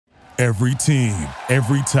Every team,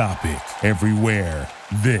 every topic, everywhere.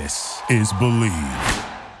 This is Believe.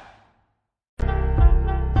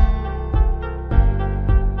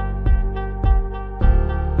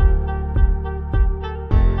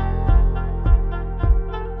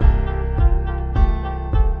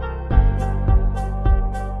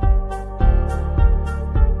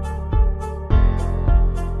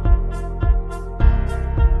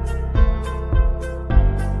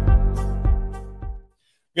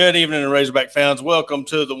 Good evening, Razorback fans. Welcome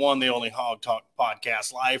to the one, the only Hawg Talk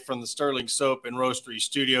podcast, live from the Sterling Soap and Roastery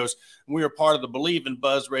Studios. We are part of the Believe and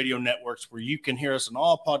Buzz radio networks, where you can hear us on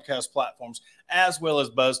all podcast platforms, as well as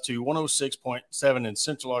Buzz to 106.7 in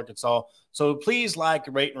Central Arkansas. So please like,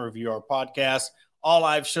 rate, and review our podcast. All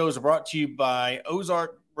live shows are brought to you by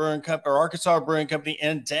Ozark Brewing Company, or Arkansas Brewing Company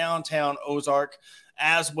in downtown Ozark,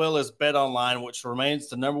 as well as Bet Online, which remains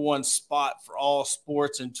the number one spot for all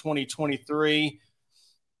sports in 2023.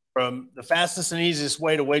 From the fastest and easiest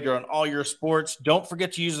way to wager on all your sports. Don't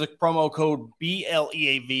forget to use the promo code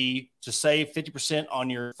BLEAV to save 50% on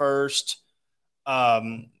your first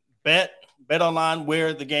bet. Bet online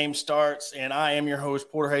where the game starts. And I am your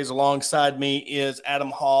host, Porter Hayes. Alongside me is Adam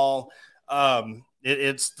Hall.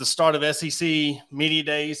 It's the start of SEC Media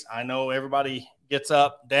Days. I know everybody gets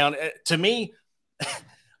up, down. To me,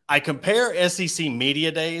 I compare SEC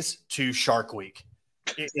Media Days to Shark Week.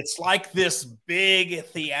 It's like this big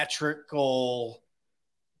theatrical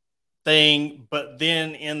thing, but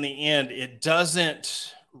then in the end, it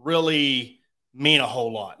doesn't really mean a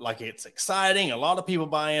whole lot. Like, it's exciting. A lot of people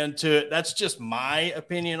buy into it. That's just my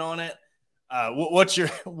opinion on it.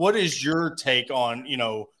 What is your take on,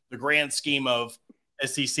 the grand scheme of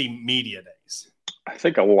SEC Media Days? I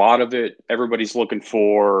think a lot of it, everybody's looking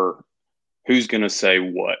for who's going to say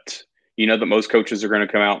what. You know that most coaches are going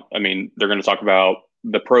to come out. I mean, they're going to talk about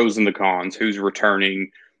the pros and the cons, who's returning,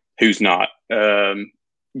 who's not. You're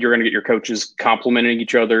going to get your coaches complimenting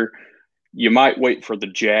each other. You might wait for the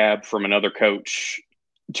jab from another coach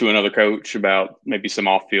to another coach about maybe some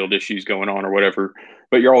off-field issues going on or whatever,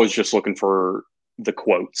 but you're always just looking for the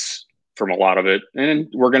quotes from a lot of it. And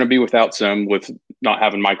we're going to be without some, with not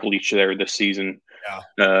having Michael Leach there this season.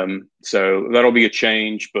 Yeah. So that'll be a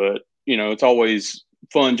change, but it's always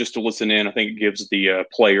fun just to listen in. I think it gives the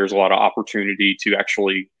players a lot of opportunity to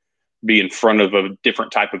actually be in front of a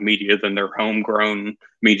different type of media than their homegrown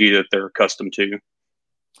media that they're accustomed to.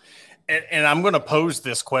 And I'm going to pose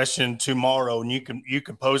this question tomorrow, and you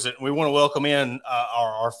can pose it. We want to welcome in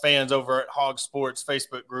our fans over at Hawg Sports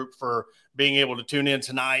Facebook group for being able to tune in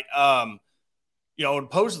tonight. I would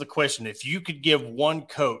pose the question: if you could give one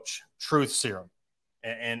coach truth serum,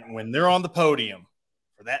 and when they're on the podium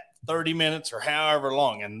for that 30 minutes or however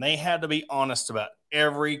long, and they had to be honest about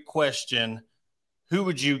every question, who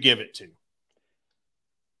would you give it to?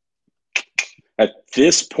 At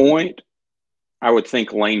this point, I would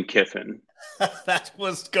think Lane Kiffin. That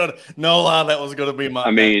was good. No lie, that was going to be my.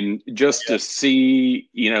 I mean, just to see,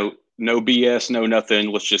 no BS, no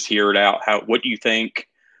nothing. Let's just hear it out. What you think,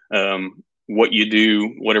 what you do,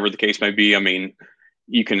 whatever the case may be. I mean,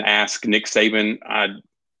 you can ask Nick Saban.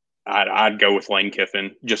 I'd go with Lane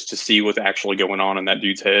Kiffin just to see what's actually going on in that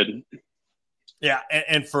dude's head. Yeah,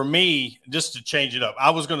 and for me, just to change it up,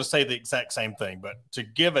 I was going to say the exact same thing, but to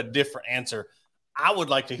give a different answer, I would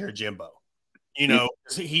like to hear Jimbo.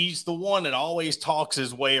 He's the one that always talks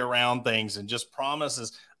his way around things and just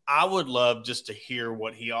promises. I would love just to hear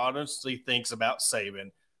what he honestly thinks about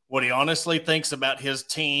Saban, what he honestly thinks about his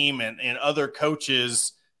team and other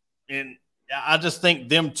coaches. And I just think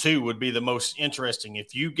them two would be the most interesting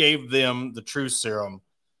if you gave them the truth serum.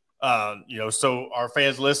 So our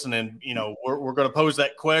fans listening, we're going to pose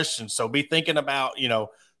that question. So be thinking about,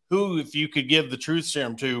 who, if you could give the truth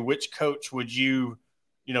serum to, which coach would you,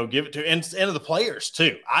 give it to, and to the players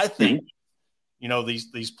too. I think,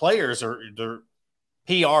 these players they're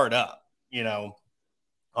PR'd up,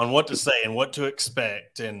 on what to say and what to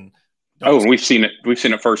expect. And we've seen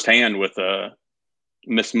it firsthand with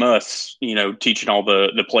Miss Muss, teaching all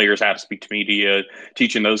the players how to speak to media,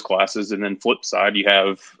 teaching those classes. And then flip side, you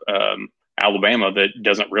have Alabama that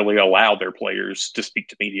doesn't really allow their players to speak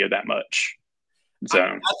to media that much. So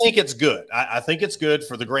I think it's good. I think it's good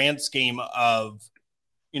for the grand scheme of,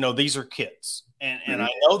 these are kids. And I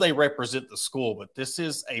know they represent the school, but this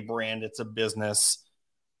is a brand, it's a business.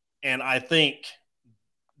 And I think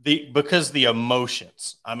because the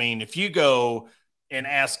emotions, I mean, if you go and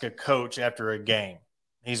ask a coach after a game,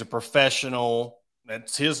 he's a professional.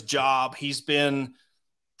 That's his job. He's been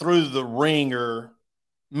through the ringer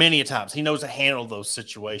many times. He knows to handle those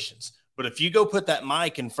situations. But if you go put that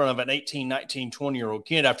mic in front of an 18, 19, 20-year-old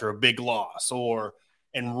kid after a big loss, or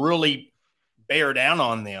and really bear down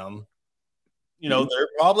on them, they're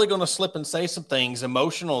probably going to slip and say some things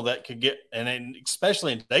emotional that could get, and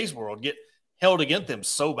especially in today's world, get held against them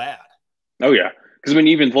so bad. Oh, yeah. Because when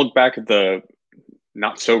you even look back at the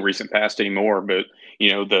not so recent past anymore, but,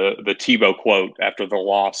 the Tebow quote after the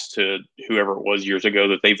loss to whoever it was years ago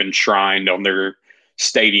that they've enshrined on their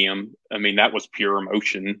stadium. I mean, that was pure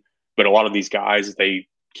emotion. But a lot of these guys, they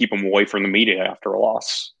keep them away from the media after a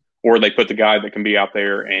loss, or they put the guy that can be out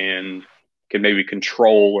there and can maybe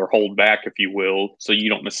control or hold back, if you will, so you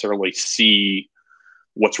don't necessarily see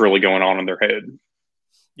what's really going on in their head.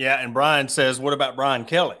 Yeah, and Brian says, what about Brian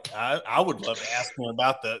Kelly? I would love to ask him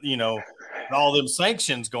about all them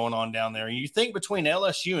sanctions going on down there. And you think between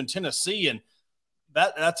LSU and Tennessee, and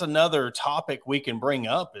that's another topic we can bring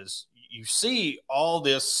up, is you see all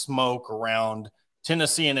this smoke around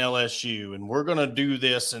Tennessee and LSU, and we're going to do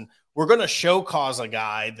this, and we're going to show cause a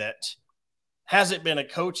guy that hasn't been a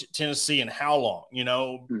coach at Tennessee in how long?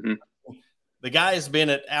 The guy has been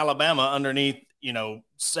at Alabama underneath,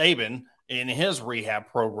 Saban in his rehab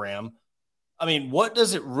program. I mean, what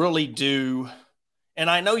does it really do? And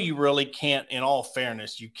I know you really can't, in all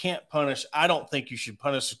fairness, you can't punish. I don't think you should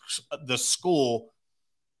punish the school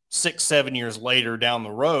 6-7 years later down the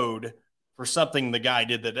road for something the guy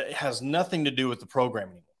did that has nothing to do with the program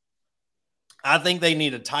anymore. I think they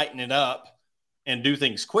need to tighten it up and do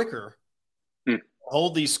things quicker,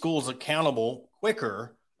 hold these schools accountable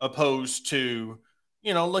quicker, opposed to,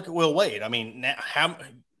 look at Will Wade. I mean, how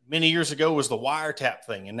many years ago was the wiretap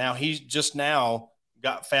thing, and now he's just now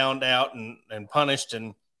got found out and punished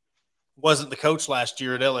and wasn't the coach last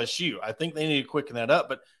year at LSU. I think they need to quicken that up.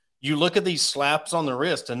 But you look at these slaps on the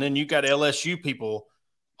wrist, and then you got LSU people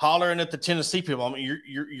hollering at the Tennessee people. I mean,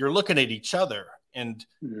 you're looking at each other, and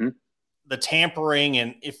the tampering,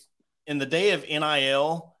 and if in the day of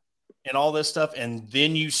NIL and all this stuff, and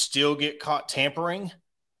then you still get caught tampering,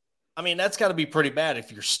 I mean, that's got to be pretty bad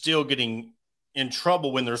if you're still getting in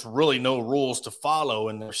trouble when there's really no rules to follow,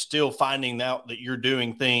 and they're still finding out that you're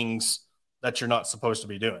doing things that you're not supposed to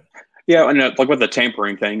be doing. Yeah, and like with the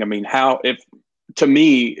tampering thing, I mean, to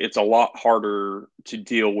me, it's a lot harder to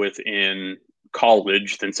deal with in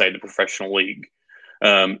college than, say, the professional league.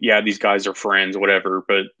 Yeah, these guys are friends, whatever,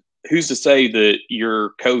 but who's to say that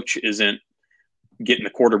your coach isn't getting the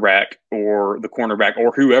quarterback or the cornerback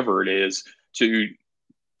or whoever it is to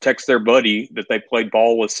text their buddy that they played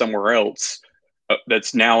ball with somewhere else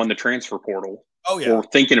that's now in the transfer portal or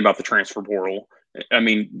thinking about the transfer portal. I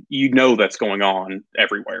mean, that's going on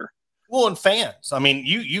everywhere. Well, and fans, I mean,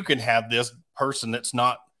 you can have this person that's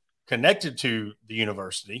not connected to the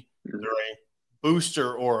university. They're a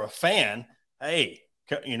booster or a fan. Hey,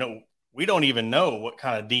 we don't even know what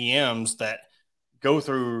kind of DMs that go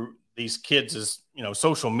through these kids'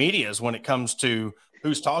 social medias when it comes to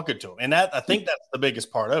who's talking to them. And I think that's the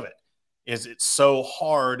biggest part of it, is it's so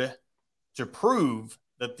hard to prove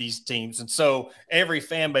that these teams. And so every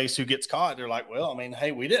fan base who gets caught, they're like, well, I mean,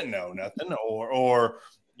 hey, we didn't know nothing, or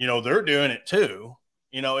they're doing it too.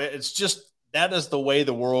 It's just, that is the way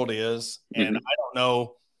the world is. And I don't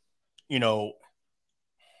know,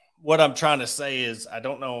 what I'm trying to say is, I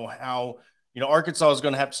don't know how, Arkansas is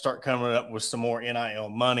going to have to start coming up with some more NIL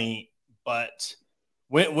money, but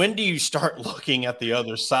when do you start looking at the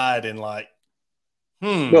other side and like,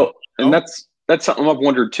 well, and that's something I've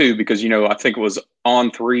wondered too, because, I think it was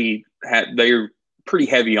On3 they're pretty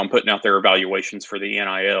heavy on putting out their evaluations for the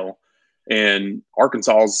NIL, and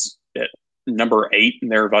Arkansas's at number 8 in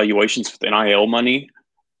their evaluations with NIL money.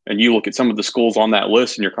 And you look at some of the schools on that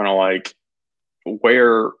list and you're kind of like,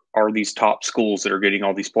 where are these top schools that are getting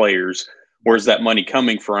all these players? Where's that money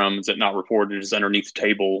coming from? Is it not reported? Is it underneath the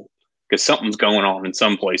table? Because something's going on in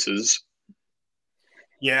some places.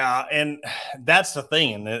 Yeah, and that's the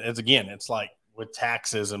thing. And it's like with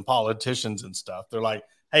taxes and politicians and stuff. They're like,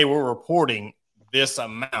 hey, we're reporting this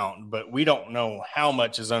amount, but we don't know how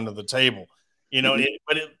much is under the table.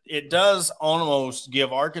 But it does almost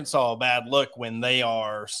give Arkansas a bad look when they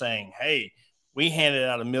are saying, hey, we handed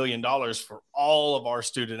out $1 million for all of our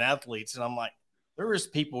student athletes. And I'm like, there is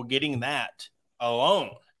people getting that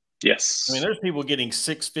alone. Yes. I mean, there's people getting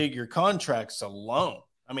 6-figure contracts alone.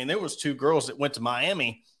 I mean, there was 2 girls that went to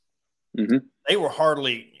Miami. They were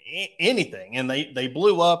hardly anything, and they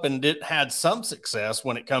blew up and had some success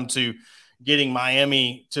when it comes to getting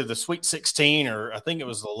Miami to the Sweet 16, or I think it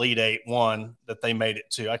was the Elite 8 one that they made it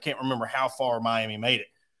to. I can't remember how far Miami made it.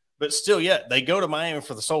 But still, they go to Miami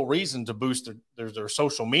for the sole reason to boost their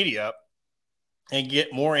social media up and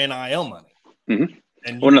get more NIL money. And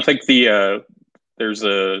I think there's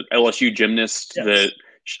a LSU gymnast that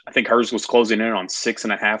I think hers was closing in on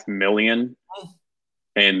 $6.5 million.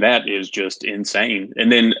 And that is just insane.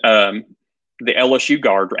 And then the LSU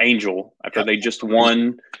guard, Angel, after they just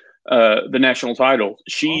won the national title,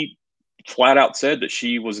 she flat out said that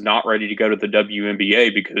she was not ready to go to the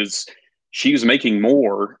WNBA because she was making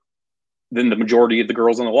more than the majority of the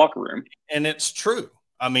girls in the locker room. And it's true.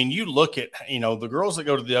 I mean, you look at, the girls that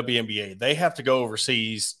go to the WNBA, they have to go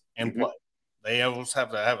overseas and play. They almost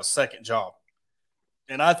have to have a second job.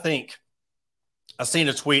 And I think I seen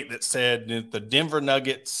a tweet that said that the Denver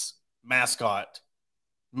Nuggets mascot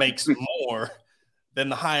makes more than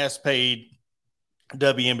the highest paid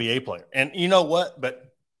WNBA player. And you know what?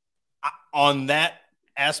 But on that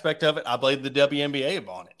aspect of it, I blame the WNBA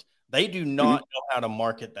on it. They do not know how to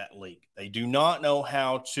market that league. They do not know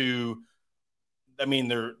how to – I mean,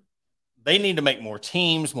 they need to make more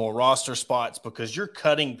teams, more roster spots, because you're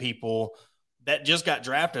cutting people that just got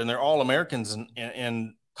drafted and they're All-Americans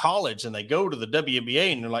in college, and they go to the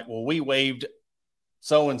WNBA and they're like, well, we waived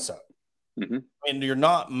so-and-so. And you're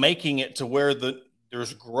not making it to where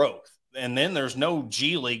there's growth. And then there's no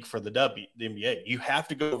G League for the WNBA. You have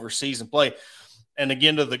to go overseas and play. And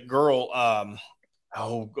again, to the girl,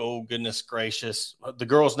 oh goodness gracious, the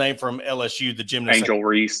girl's name from LSU, the gymnast, Angel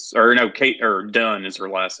Reese, or no, Kate or Dunn is her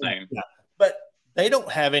last name. Yeah. But they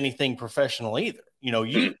don't have anything professional either.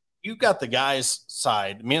 You got the guys'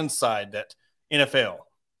 side, men's side, that NFL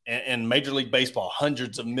and Major League Baseball,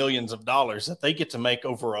 hundreds of millions of dollars that they get to make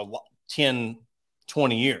over 10,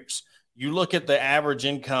 20 years. You look at the average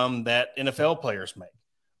income that NFL players make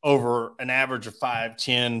over an average of 5,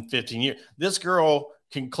 10, 15 years. This girl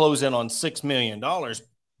can close in on $6 million.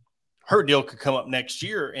 Her deal could come up next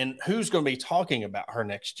year, and who's going to be talking about her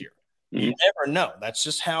next year? You never know. That's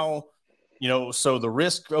just how, so the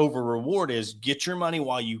risk over reward is get your money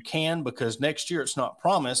while you can, because next year it's not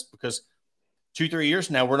promised, because 2-3 years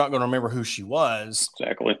from now, we're not going to remember who she was.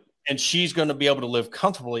 Exactly. And she's going to be able to live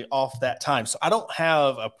comfortably off that time. So I don't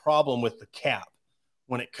have a problem with the cap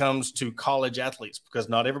when it comes to college athletes, because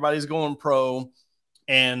not everybody's going pro.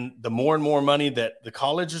 And the more and more money that the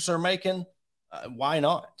colleges are making, why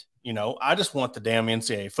not? I just want the damn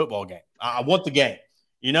NCAA football game. I want the game,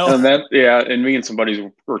 And and me and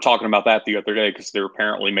somebody were talking about that the other day, because there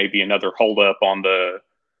apparently may be another holdup on the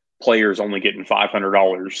players only getting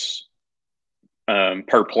 $500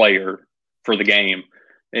 per player for the game.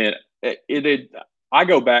 And I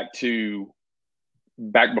go back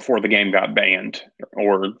before the game got banned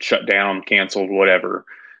or shut down, canceled, whatever,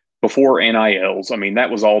 before NILs. I mean, that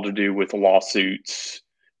was all to do with lawsuits,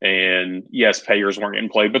 and yes, payers weren't getting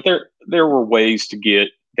played, but there were ways to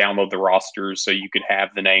download the rosters so you could have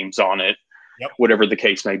the names on it, whatever the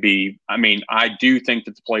case may be. I mean, I do think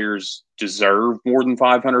that the players deserve more than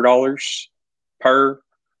 $500 per,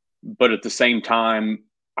 but at the same time,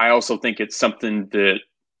 I also think it's something that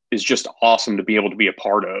is just awesome to be able to be a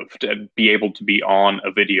part of, to be able to be on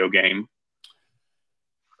a video game.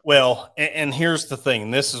 Well, and here's the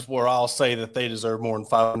thing. This is where I'll say that they deserve more than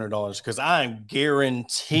 $500, because I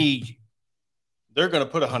guarantee you they're going to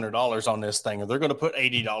put $100 on this thing, or they're going to put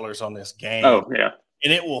 $80 on this game. Oh, yeah.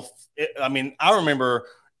 And I remember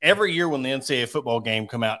every year when the NCAA football game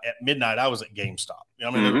come out at midnight, I was at GameStop.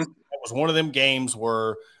 It was one of them games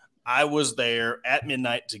where I was there at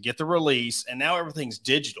midnight to get the release, and now everything's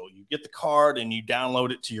digital. You get the card and you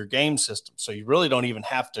download it to your game system. So you really don't even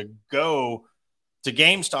have to go to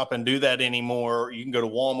GameStop and do that anymore. You can go to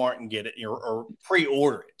Walmart and get it, or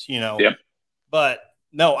pre-order it, Yep. But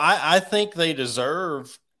no, I think they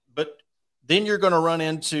deserve, but then you're going to run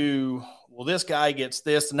into, well, this guy gets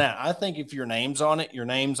this and that. I think if your name's on it,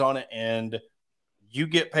 and you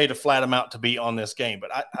get paid a flat amount to be on this game.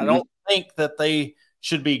 But I don't think that they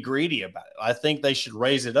should be greedy about it. I think they should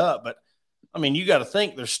raise it up. But I mean, you got to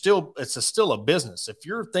think it's still a business. If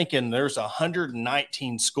you're thinking there's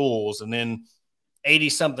 119 schools and then 80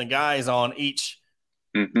 something guys on each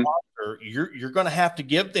roster, you're going to have to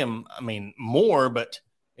give them, more, but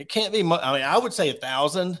it can't be much. I would say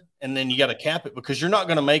 1,000, and then you got to cap it, because you're not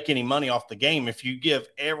going to make any money off the game if you give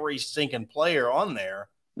every stinking player on there.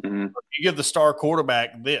 You give the star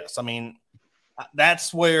quarterback this.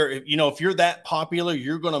 That's where, if you're that popular,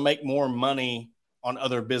 you're going to make more money on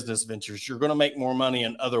other business ventures. You're going to make more money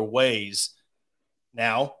in other ways.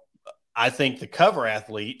 Now, I think the cover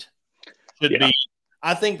athlete should be,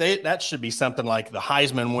 I think that should be something like the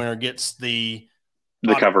Heisman winner gets the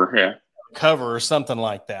cover, cover or something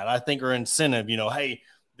like that. I think our incentive, hey,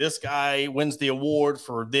 this guy wins the award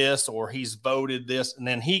for this, or he's voted this, and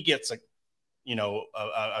then he gets a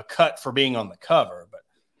cut for being on the cover. But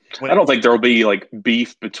I don't think there'll be like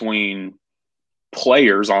beef between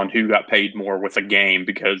players on who got paid more with a game,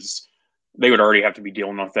 because they would already have to be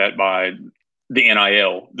dealing with that by the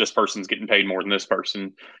NIL. This person's getting paid more than this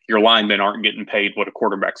person. Your linemen aren't getting paid what a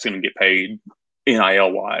quarterback's going to get paid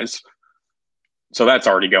NIL wise. So that's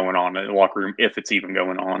already going on in the locker room, if it's even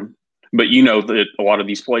going on. But you know that a lot of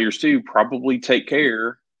these players too probably take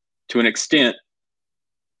care to an extent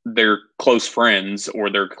their close friends or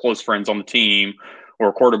their close friends on the team, or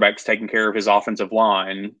a quarterback's taking care of his offensive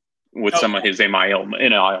line with some of his NIL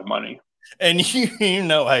money. And you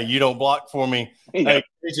know, hey, you don't block for me. Yeah. Hey,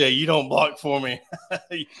 AJ, you don't block for me.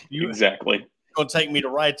 Exactly. Going to take me to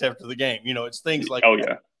rights after the game. You know, it's things like that.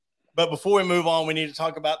 Yeah. But before we move on, we need to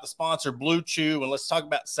talk about the sponsor, Blue Chew, and let's talk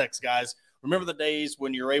about sex, guys. Remember the days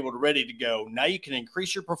when you're ready to go. Now you can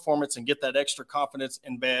increase your performance and get that extra confidence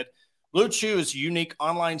in bed. Blue Chew is a unique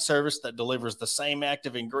online service that delivers the same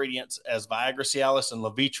active ingredients as Viagra, Cialis, and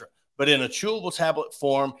Levitra, but in a chewable tablet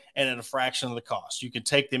form and at a fraction of the cost. You can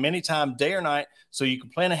take them anytime, day or night, so you can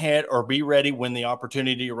plan ahead or be ready when the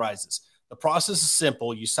opportunity arises. The process is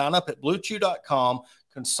simple. You sign up at bluechew.com,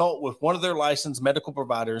 consult with one of their licensed medical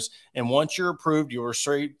providers, and once you're approved, you'll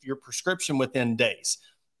receive your prescription within days.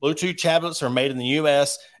 Blue Chew tablets are made in the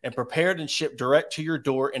U.S. and prepared and shipped direct to your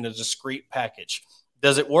door in a discreet package.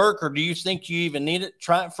 Does it work, or do you think you even need it?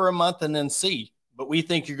 Try it for a month and then see. But we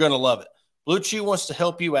think you're going to love it. Blue Chew wants to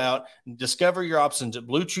help you out. Discover your options at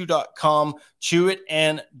bluechew.com. Chew it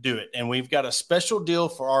and do it. And we've got a special deal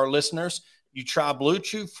for our listeners. You try Blue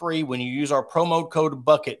Chew free when you use our promo code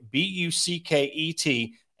BUCKET,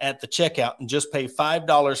 BUCKET, at the checkout, and just pay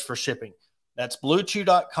 $5 for shipping. That's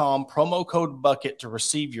bluechew.com, promo code BUCKET to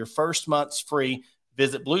receive your first month's free.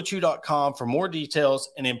 Visit bluechew.com for more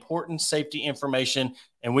details and important safety information.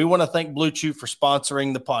 And we want to thank Blue Chew for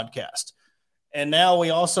sponsoring the podcast. And now we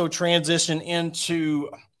also transition into,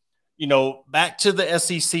 back to the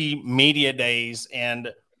SEC media days. And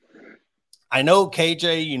I know,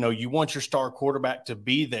 KJ, you want your star quarterback to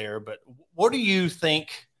be there, but what do you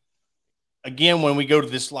think, again, when we go to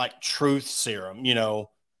this truth serum,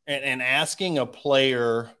 and asking a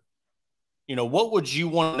player, what would you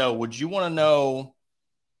want to know? Would you want to know,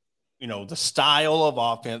 the style of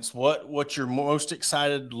offense, what you're most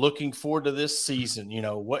excited looking forward to this season?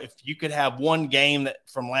 What if you could have one game that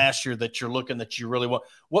from last year that you really want?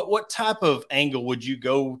 What type of angle would you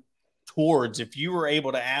go towards if you were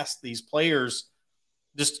able to ask these players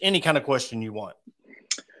just any kind of question you want?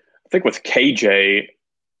 I think with KJ,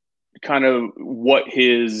 kind of what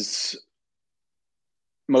his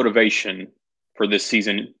motivation for this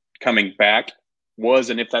season coming back was,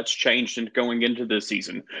 and if that's changed and going into this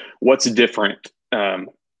season, what's different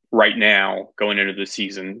right now going into the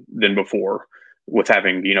season than before with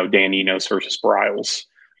having, Dan Enos versus Bryles.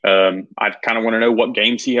 I kind of want to know what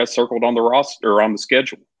games he has circled on the roster or on the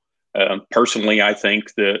schedule. Personally, I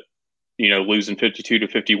think that, losing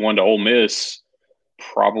 52-51 to Ole Miss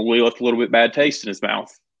probably left a little bit bad taste in his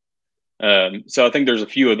mouth. So I think there's a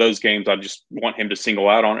few of those games I just want him to single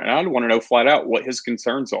out on. And I want to know flat out what his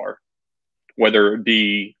concerns are, whether it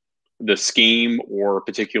be the scheme or a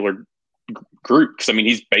particular group. Because,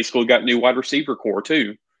 he's basically got new wide receiver core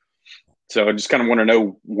too. So I just kind of want to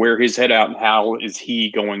know where his head out and how is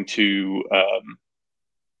he going to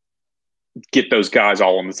get those guys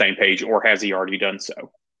all on the same page, or has he already done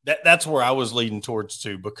so? That's where I was leading towards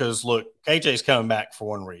too, because look, KJ's coming back for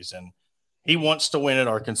one reason. He wants to win at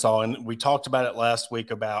Arkansas, and we talked about it last week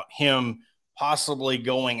about him possibly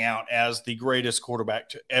going out as the greatest quarterback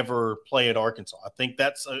to ever play at Arkansas. I think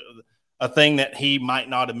that's a thing that he might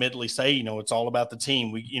not admittedly say. It's all about the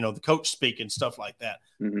team. The coach speak and stuff like that.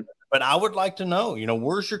 Mm-hmm. But I would like to know,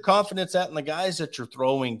 where's your confidence at in the guys that you're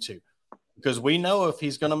throwing to? Because we know if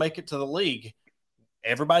he's going to make it to the league,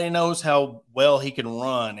 everybody knows how well he can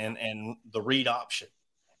run and the read option.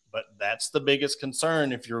 But that's the biggest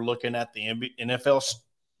concern if you're looking at the NFL,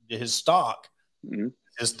 his stock, mm-hmm.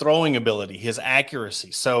 his throwing ability, his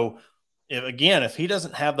accuracy. So, if he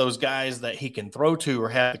doesn't have those guys that he can throw to or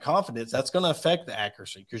have the confidence, that's going to affect the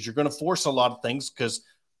accuracy, because you're going to force a lot of things because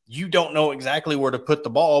you don't know exactly where to put the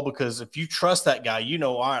ball. Because if you trust that guy,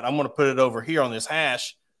 all right, I'm going to put it over here on this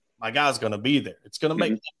hash. My guy's going to be there. It's going to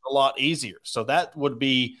make it a lot easier. So that would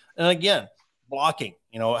be, and again, blocking.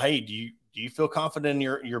 Hey, do you feel confident in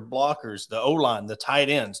your blockers, the O-line, the tight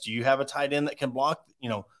ends? Do you have a tight end that can block,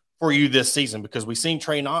 for you this season? Because we've seen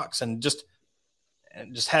Trey Knox and just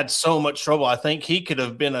had so much trouble. I think he could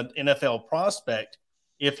have been an NFL prospect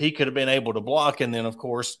if he could have been able to block, and then, of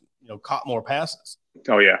course, caught more passes.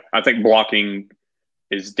 Oh, yeah. I think blocking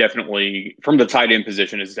is definitely, from the tight end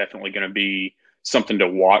position, is definitely going to be something to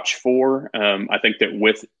watch for. I think that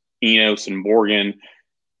with Enos and Morgan,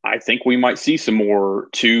 I think we might see some more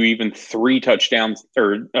 2, even 3 touchdowns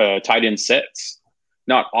or tight end sets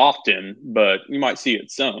Not often, but you might see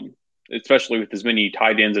it some, especially with as many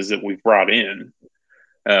tight ends as that we've brought in.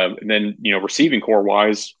 And then, receiving core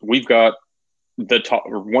wise, we've got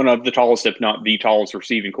one of the tallest, if not the tallest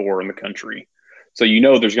receiving core in the country. So,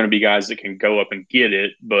 there's going to be guys that can go up and get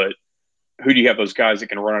it, but who do you have those guys that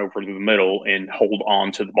can run over to the middle and hold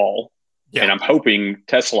on to the ball? Yeah. And I'm hoping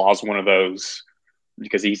Tesla is one of those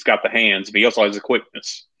because he's got the hands, but he also has the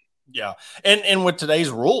quickness. Yeah. And with today's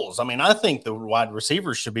rules, I mean, I think the wide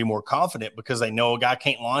receivers should be more confident because they know a guy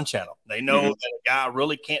can't launch at them. They know that a guy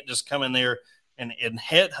really can't just come in there and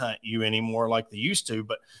headhunt you anymore like they used to.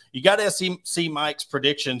 But you got SEC Mike's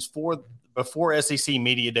predictions before SEC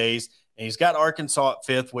Media Days, and he's got Arkansas at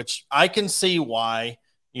 5th, which I can see why.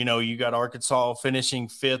 You got Arkansas finishing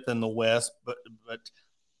 5th in the West, but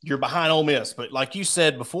you're behind Ole Miss. But like you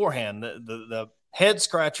said beforehand, the head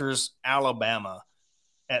scratchers, Alabama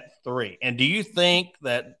at 3. And do you think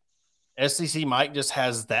that SEC Mike just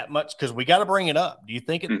has that much? Because we got to bring it up. Do you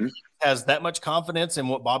think it has that much confidence in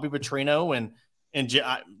what Bobby Petrino and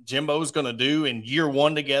Jimbo's going to do in year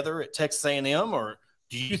 1 together at Texas A&M? Or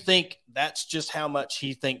do you think that's just how much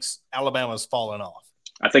he thinks Alabama's fallen off?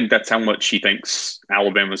 I think that's how much he thinks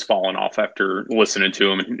Alabama's fallen off after listening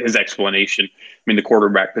to him and his explanation. I mean, the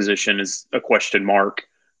quarterback position is a question mark.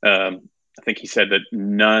 I think he said that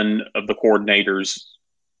none of the coordinators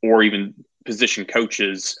or even position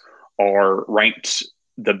coaches are ranked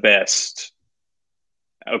the best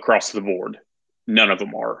across the board. None of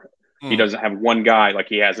them are. He doesn't have one guy like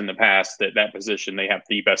he has in the past that position they have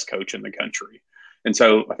the best coach in the country. And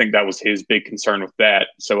so I think that was his big concern with that.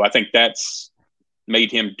 So I think that's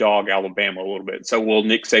made him dog Alabama a little bit. So will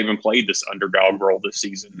Nick Saban play this underdog role this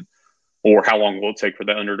season? Or how long will it take for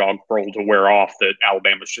the underdog role to wear off that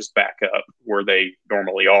Alabama's just back up where they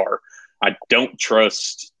normally are? I don't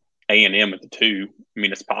trust A&M at the 2. I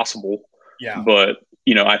mean, it's possible. Yeah. But,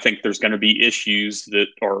 I think there's going to be issues that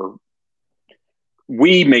are –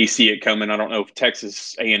 we may see it coming. I don't know if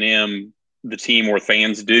Texas A&M, the team or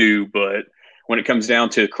fans do, but when it comes down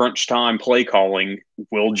to crunch time play calling,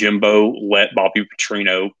 will Jimbo let Bobby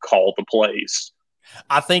Petrino call the plays?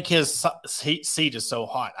 I think his seat is so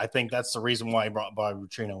hot. I think that's the reason why he brought Bobby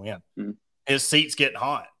Petrino in. Mm-hmm. His seat's getting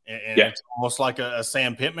hot. And it's almost like a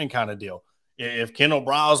Sam Pittman kind of deal. If Kendall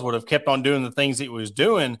Briles would have kept on doing the things he was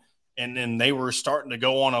doing and then they were starting to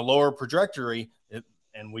go on a lower trajectory,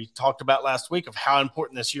 and we talked about last week of how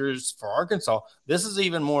important this year is for Arkansas, this is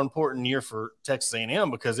even more important year for Texas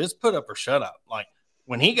A&M because it's put up or shut up. Like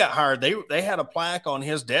when he got hired, they had a plaque on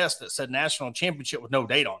his desk that said national championship with no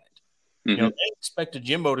date on it. Mm-hmm. They expected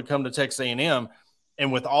Jimbo to come to Texas A&M,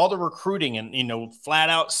 and with all the recruiting and, flat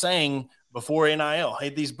out saying before NIL, hey,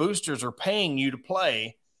 these boosters are paying you to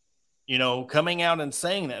play, coming out and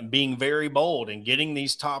saying that and being very bold and getting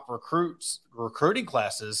these top recruiting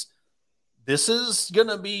classes, this is going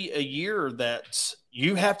to be a year that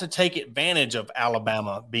you have to take advantage of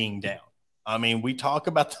Alabama being down. I mean, we talk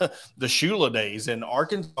about the Shula days and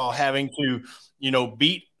Arkansas having to,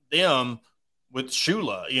 beat them with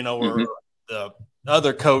Shula, or the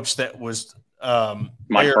other coach that was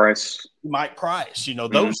Mike Price.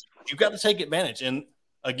 Those you've got to take advantage. And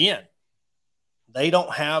again, they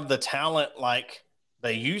don't have the talent like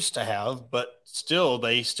they used to have, but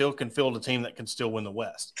they still can field a team that can still win the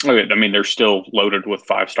West. I mean, they're still loaded with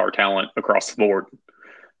 5-star talent across the board.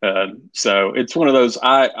 So it's one of those.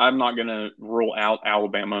 I'm not going to rule out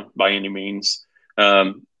Alabama by any means.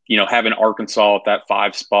 Having Arkansas at that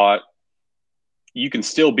 5 spot, you can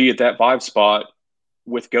still be at that 5 spot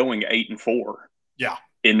with going 8-4. Yeah,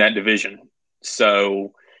 in that division.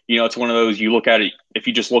 So it's one of those. You look at it. If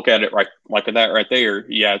you just look at it right like that right there,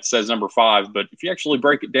 yeah, it says number 5. But if you actually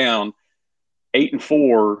break it down,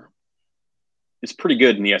 8-4 is pretty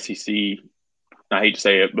good in the SEC. I hate to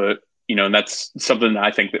say it, but and that's something that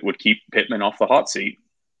I think that would keep Pittman off the hot seat.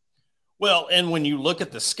 Well, and when you look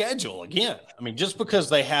at the schedule again, I mean, just because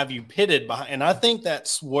they have you pitted behind, and I think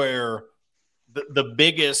that's where the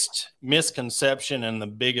biggest misconception and the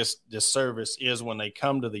biggest disservice is when they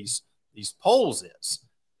come to these polls is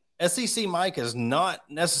SEC Mike is not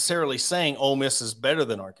necessarily saying Ole Miss is better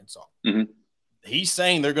than Arkansas. Mm-hmm. He's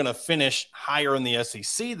saying they're going to finish higher in the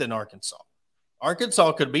SEC than Arkansas.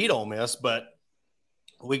 Arkansas could beat Ole Miss, but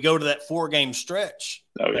we go to that 4-game stretch.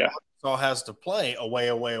 Oh, yeah. Arkansas has to play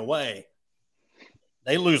away.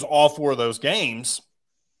 They lose all 4 of those games.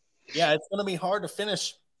 Yeah, it's going to be hard to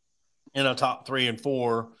finish in a top 3 and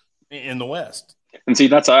 4 in the West. And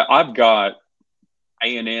see, I've got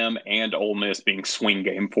A&M and Ole Miss being swing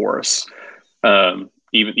game for us.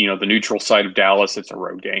 Even, the neutral side of Dallas, it's a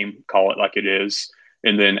road game, call it like it is.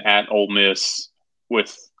 And then at Ole Miss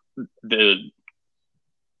with the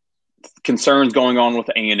concerns going on with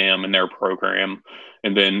A&M and their program.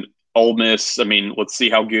 And then Ole Miss, I mean, let's see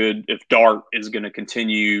how good, if Dart is going to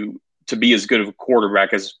continue to be as good of a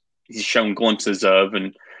quarterback as he's shown glimpses of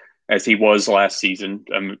and as he was last season.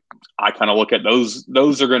 I kind of look at those.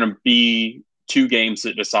 Those are going to be two games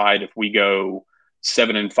that decide if we go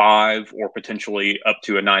 7-5 or potentially up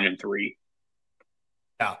to a 9-3.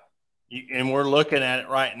 Yeah. And we're looking at it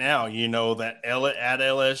right now, that at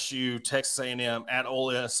LSU, Texas A&M, at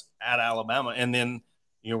Ole Miss, at Alabama. And then,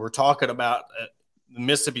 we're talking about the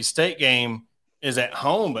Mississippi State game is at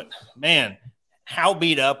home. But, man, how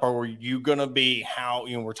beat up are you going to be?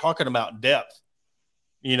 We're talking about depth.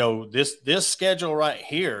 This schedule right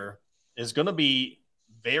here is going to be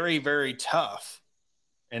very, very tough.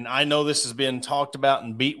 And I know this has been talked about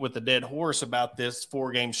and beat with the dead horse about this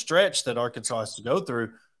 4-game stretch that Arkansas has to go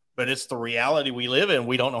through. But it's the reality we live in.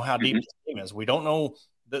 We don't know how deep this team is. We don't know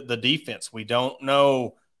the defense. We don't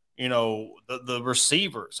know, the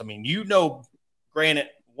receivers. I mean, granted,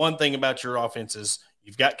 one thing about your offense is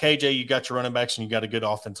you've got KJ, you got your running backs, and you got a good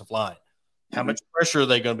offensive line. How much pressure are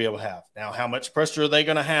they going to be able to have? Now, how much pressure are they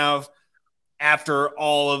going to have after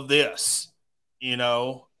all of this?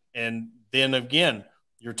 And then again,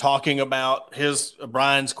 you're talking about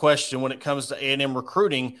Brian's question when it comes to A&M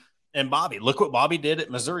recruiting. And Bobby, look what Bobby did at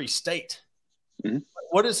Missouri State. Mm-hmm.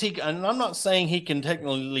 What is he? And I'm not saying he can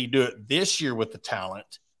technically do it this year with the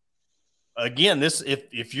talent. Again,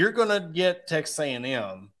 if you're going to get Texas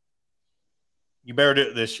A&M, you better do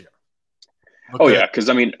it this year. Because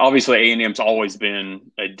I mean, obviously A&M's always been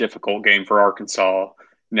a difficult game for Arkansas.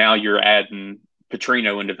 Now you're adding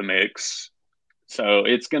Petrino into the mix, so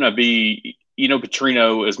it's going to be,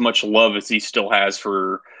 Petrino, as much love as he still has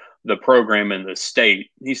for the program and the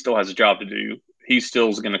state, he still has a job to do. He still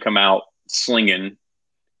is going to come out slinging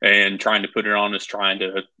and trying to put it on us, trying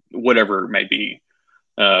to whatever it may be.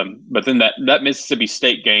 But then that Mississippi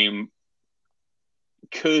State game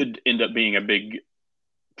could end up being a big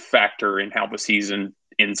factor in how the season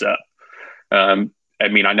ends up. I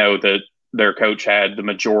mean, I know that their coach had the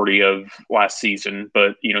majority of last season,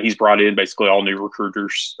 but, he's brought in basically all new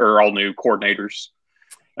recruiters or all new coordinators.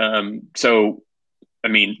 So, I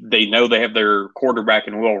mean, they know they have their quarterback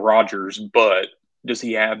in Will Rogers, but does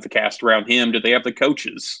he have the cast around him? Did they have the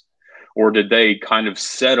coaches? Or did they kind of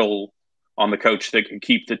settle on the coach that could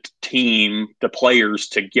keep the team, the players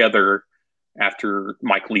together after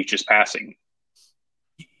Mike Leach's passing?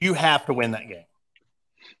 You have to win that game.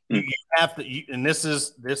 You have to, and this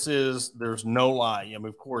is, there's no lie. I mean,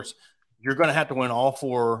 of course, you're going to have to win all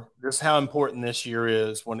 4. This is how important this year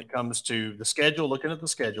is when it comes to the schedule, looking at the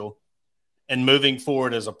schedule, and moving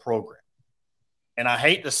forward as a program. And I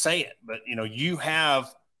hate to say it, but, you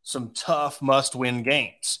have some tough must-win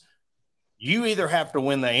games. You either have to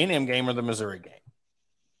win the A&M game or the Missouri game.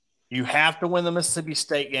 You have to win the Mississippi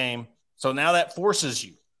State game. So now that forces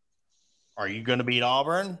you. Are you going to beat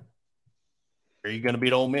Auburn? Are you going to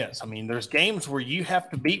beat Ole Miss? I mean, there's games where you have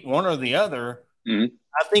to beat one or the other. Mm-hmm.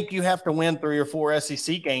 I think you have to win 3 or 4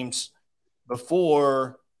 SEC games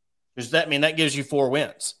before – because that gives you 4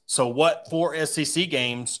 wins. So what 4 SEC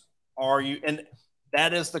games are you – and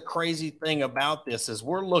that is the crazy thing about this is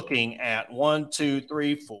we're looking at 1, 2,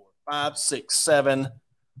 3, 4, 5, 6, 7,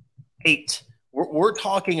 8. We're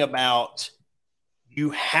talking about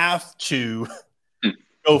you have to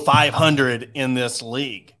go 500 in this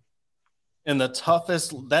league. And the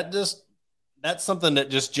toughest – that's something that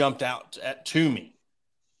just jumped out to me.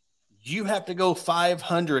 You have to go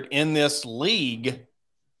 500 in this league –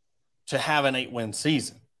 to have an 8-win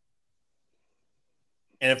season.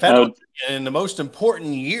 And if that's in the most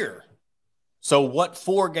important year, so what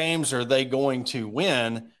 4 games are they going to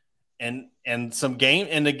win and some game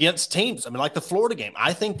and against teams? I mean, like the Florida game,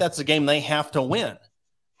 I think that's a game they have to win.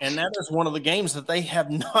 And that is one of the games that they have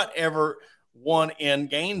not ever won in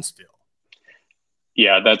Gainesville.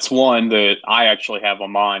 Yeah, that's one that I actually have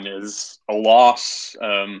on mine is a loss,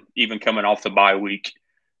 even coming off the bye week.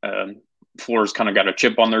 Florida's kind of got a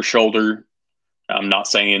chip on their shoulder. I'm not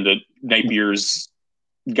saying that Napier's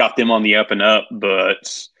got them on the up and up,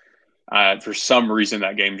 but for some reason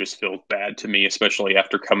that game just feels bad to me, especially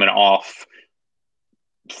after coming off,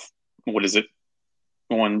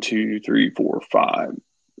 1, 2, 3, 4,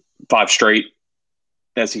 5 straight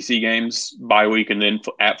SEC games, bye week, and then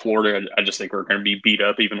at Florida, I just think we're going to be beat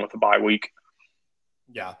up even with the bye week.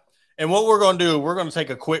 Yeah. And what we're going to do, we're going to take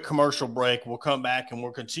a quick commercial break. We'll come back and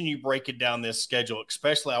we'll continue breaking down this schedule.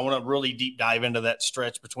 Especially, I want to really deep dive into that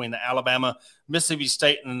stretch between the Alabama, Mississippi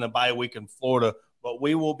State, and the bye week in Florida. But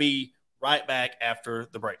we will be right back after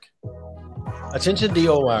the break. Attention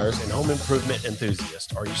DIYers and home improvement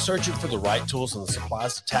enthusiasts. Are you searching for the right tools and the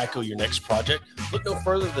supplies to tackle your next project? Look no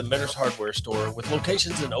further than Mentor's Hardware Store. With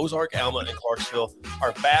locations in Ozark, Alma, and Clarksville,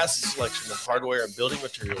 our vast selection of hardware and building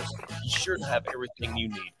materials is sure to have everything you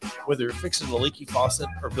need, whether you're fixing a leaky faucet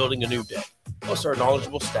or building a new deck. Plus, our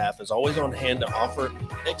knowledgeable staff is always on hand to offer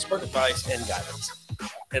expert advice and guidance.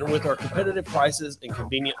 And with our competitive prices and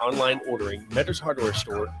convenient online ordering, Mentor's Hardware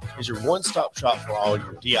Store is your one-stop shop for all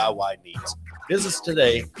your DIY needs. Visit us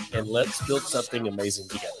today and let's build something amazing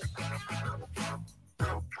together.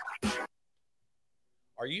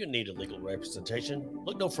 Are you in need of legal representation?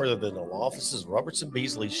 Look no further than the law offices of Robertson,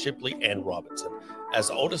 Beasley, Shipley, and Robinson. As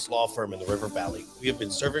the oldest law firm in the River Valley, we have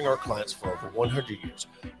been serving our clients for over 100 years,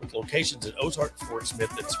 with locations in Ozark, Fort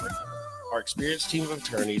Smith, and Springfield. Our experienced team of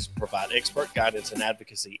attorneys provide expert guidance and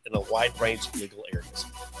advocacy in a wide range of legal areas,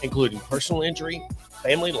 including personal injury,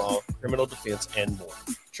 family law, criminal defense, and more.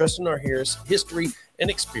 Trust in our history and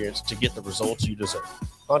experience to get the results you deserve.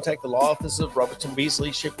 Contact the law offices of Robertson,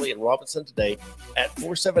 Beasley, Shipley, and Robinson today at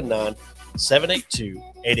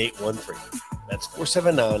 479-782-8813. That's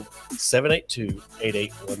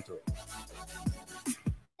 479-782-8813.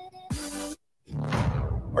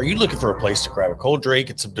 Are you looking for a place to grab a cold drink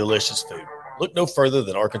and some delicious food? Look no further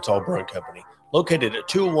than Arkansas Brewing Company. Located at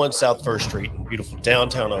 201 South 1st Street in beautiful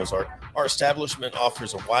downtown Ozark, our establishment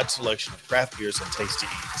offers a wide selection of craft beers and tasty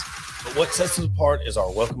eats. But what sets us apart is our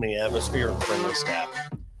welcoming atmosphere and friendly staff.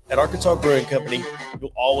 At Arkansas Brewing Company,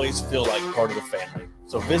 you'll always feel like part of the family.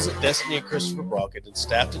 So visit Destiny and Christopher Brockett and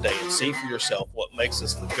staff today and see for yourself what makes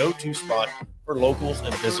us the go-to spot for locals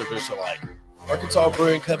and visitors alike. Arkansas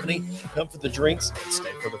Brewing Company, come for the drinks and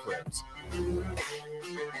stay for the friends.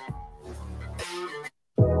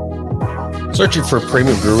 Searching for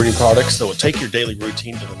premium brewery products that will take your daily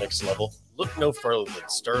routine to the next level? Look no further than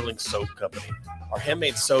Sterling Soap Company. Our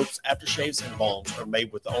handmade soaps, aftershaves, and balms are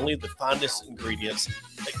made with only the finest ingredients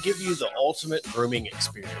that give you the ultimate grooming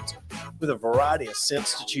experience. With a variety of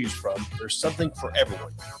scents to choose from, there's something for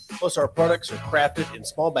everyone. Plus, our products are crafted in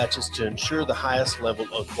small batches to ensure the highest level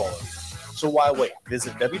of quality. So why wait?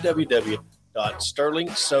 Visit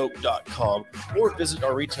www.sterlingsoap.com or visit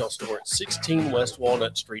our retail store at 16 West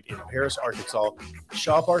Walnut Street in Paris, Arkansas.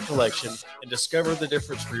 Shop our collection and discover the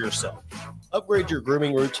difference for yourself. Upgrade your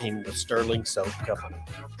grooming routine with Sterling Soap Company.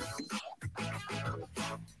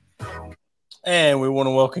 And we want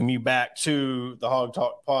to welcome you back to the Hawg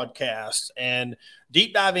Talk podcast and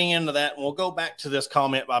deep diving into that. And we'll go back to this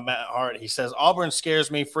comment by Matt Hart. He says, Auburn scares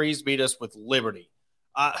me. Freeze beat us with Liberty.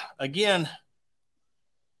 Again,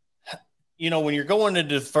 you know, when you're going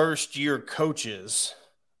into first year coaches,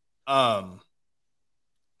 again,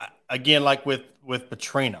 like with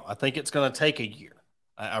Petrino, I think it's going to take a year.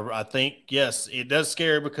 I think, yes, it does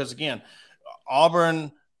scare because, again,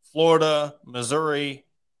 Auburn, Florida, Missouri,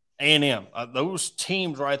 A&M, those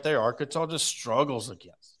teams right there, Arkansas just struggles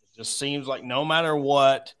against. It just seems like no matter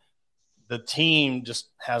what, the team just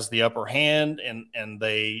has the upper hand and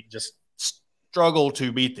they just struggle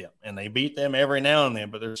to beat them. And they beat them every now and then,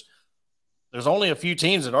 but there's only a few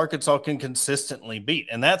teams that Arkansas can consistently beat,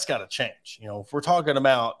 and that's got to change. You know, if we're talking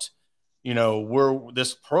about, you know, where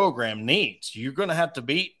this program needs, you're going to have to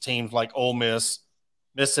beat teams like Ole Miss,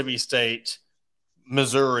 Mississippi State,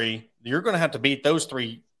 Missouri. You're going to have to beat those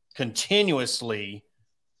three continuously,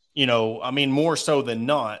 you know, I mean, more so than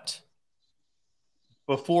not,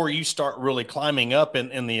 before you start really climbing up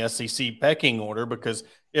in the SEC pecking order, because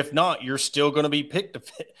if not, you're still going to be picked to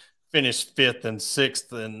finish 5th and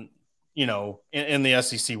 6th and, you know, in the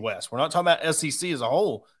SEC West. We're not talking about SEC as a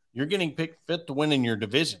whole. You're getting picked 5th to win in your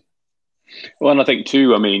division. Well, and I think,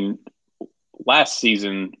 too, I mean, last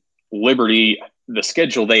season, Liberty, the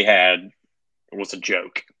schedule they had was a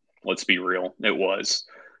joke. Let's be real. It was.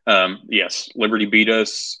 Yes, Liberty beat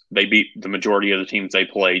us. They beat the majority of the teams they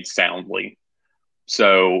played soundly.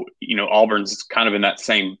 So, you know, Auburn's kind of in that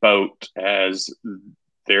same boat as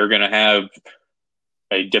they're going to have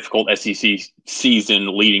a difficult SEC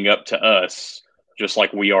season leading up to us, just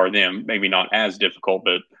like we are them. Maybe not as difficult,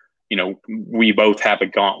 but, you know, we both have a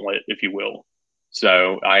gauntlet, if you will.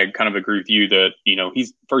 So I kind of agree with you that, you know,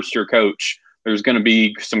 he's first-year coach. There's going to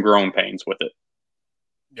be some growing pains with it.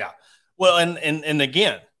 Yeah. Well, and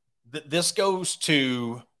again, this goes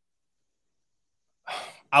to,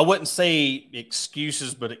 I wouldn't say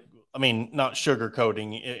excuses, but not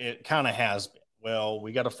sugarcoating. It kind of has been. Well,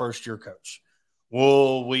 we got a first-year coach.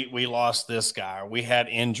 Well, we lost this guy. We had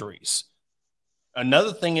injuries.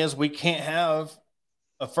 Another thing is we can't have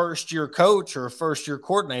a first-year coach or a first-year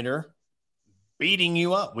coordinator beating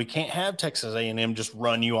you up. We can't have Texas A&M just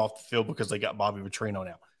run you off the field because they got Bobby Petrino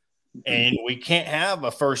now. And we can't have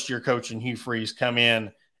a first-year coach in Hugh Freeze come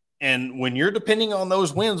in. And when you're depending on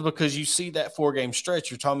those wins because you see that 4-game stretch,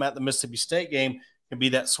 you're talking about the Mississippi State game can be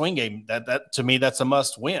that swing game. That to me, that's a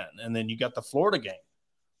must win. And then you got the Florida game.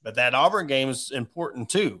 But that Auburn game is important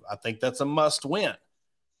too. I think that's a must win.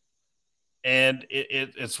 And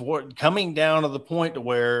it's coming down to the point to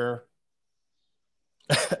where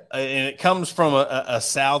and it comes from a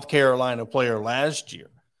South Carolina player last year.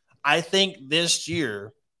 I think this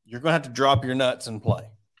year you're going to have to drop your nuts and play.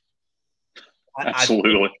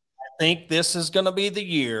 Absolutely. I think this is going to be the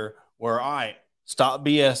year where stop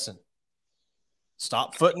BSing.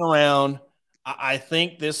 Stop footing around. I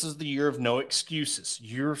think this is the year of no excuses.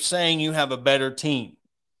 You're saying you have a better team.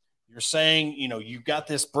 You're saying, you've got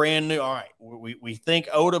this brand new – all right, we think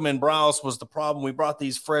Odom and Browse was the problem. We brought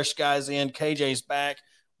these fresh guys in. KJ's back.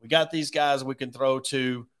 We got these guys we can throw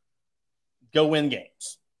to go win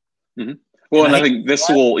games. Mm-hmm. Well, and I think this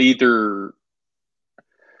will either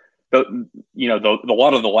 – a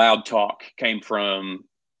lot of the loud talk came from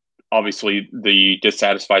obviously the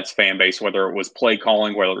dissatisfied fan base, whether it was play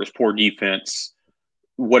calling, whether it was poor defense,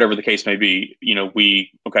 whatever the case may be.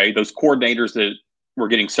 Those coordinators that – we're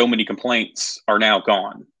getting so many complaints are now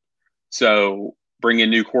gone. So bring in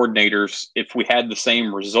new coordinators. If we had the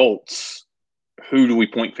same results, who do we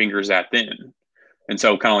point fingers at then? And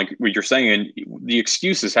so kind of like what you're saying, the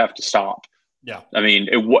excuses have to stop. Yeah. I mean,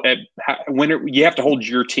 you have to hold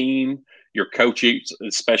your team, your coaches,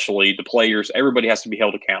 especially the players, everybody has to be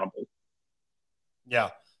held accountable.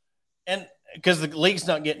 Yeah. And because the league's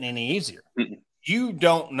not getting any easier. Mm-mm. You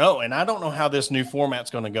don't know, and I don't know how this new format's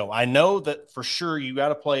going to go. I know that for sure you got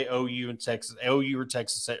to play OU or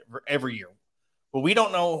Texas every year, but we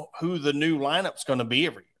don't know who the new lineup's going to be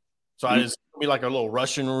every year. So it's going to be like a little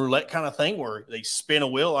Russian roulette kind of thing where they spin a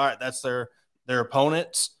wheel. All right, that's their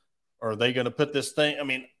opponents. Or are they going to put this thing? I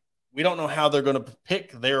mean, we don't know how they're going to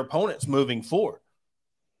pick their opponents moving forward.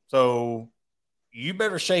 So you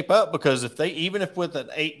better shape up because even if with an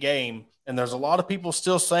 8-game. And there's a lot of people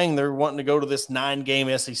still saying they're wanting to go to this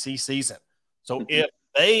 9-game SEC season. So if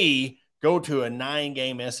they go to a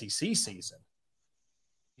 9-game SEC season,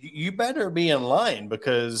 you better be in line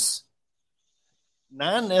because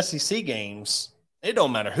 9 SEC games, it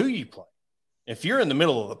don't matter who you play. If you're in the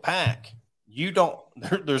middle of the pack,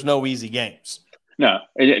 there's no easy games. No,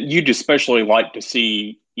 you'd especially like to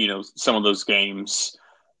see, some of those games –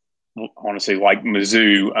 honestly, like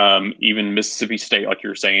Mizzou, even Mississippi State, like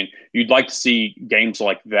you're saying, you'd like to see games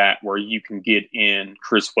like that where you can get in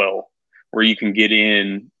Criswell, where you can get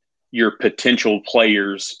in your potential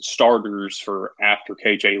players, starters for after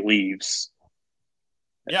KJ leaves.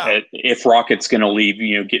 Yeah. If Rocket's going to leave,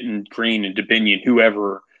 getting Green and DeBinion,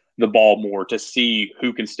 whoever, the ball more to see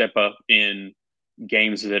who can step up in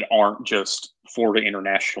games that aren't just Florida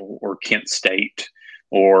International or Kent State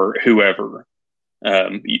or whoever.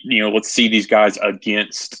 Let's see these guys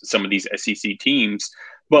against some of these SEC teams,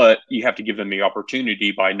 but you have to give them the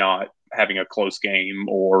opportunity by not having a close game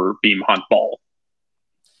or being behind ball.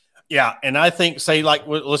 Yeah, and I think,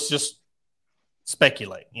 let's just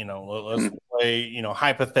speculate. Let's play,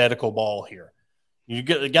 hypothetical ball here. You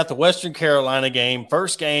got the Western Carolina game.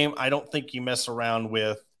 First game, I don't think you mess around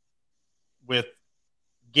with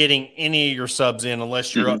getting any of your subs in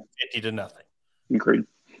unless you're up 50-0. Agreed.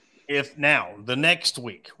 If now the next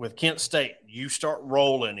week with Kent State, you start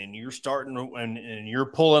rolling and you're starting and you're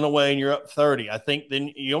pulling away and you're up 30, I think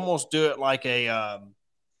then you almost do it like a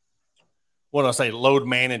load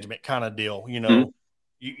management kind of deal. You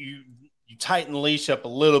tighten the leash up a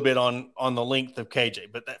little bit on the length of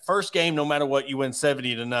KJ. But that first game, no matter what, you win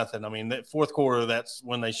 70-0. I mean, that fourth quarter, that's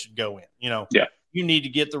when they should go in. Yeah. You need to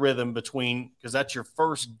get the rhythm between because that's your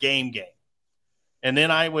first game. And then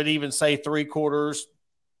I would even say 3 quarters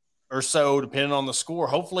or so, depending on the score.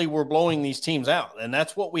 Hopefully we're blowing these teams out. And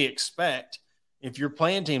that's what we expect if you're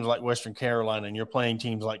playing teams like Western Carolina and you're playing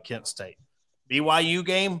teams like Kent State. BYU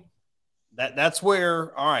game, that's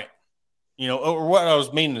where, all right, or what I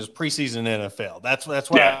was meaning is preseason NFL. That's what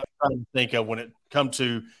I'm trying to think of when it comes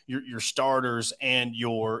to your starters and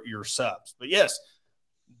your subs. But yes,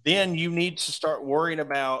 then you need to start worrying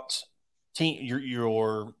about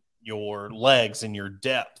your legs and your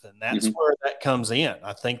depth, and that's where that comes in.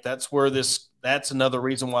 I think that's another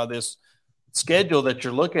reason why this schedule that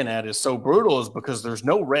you're looking at is so brutal is because there's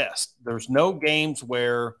no rest. There's no games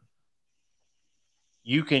where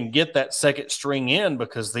you can get that second string in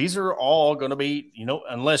because these are all going to be,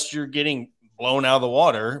 unless you're getting blown out of the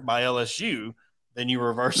water by LSU, then you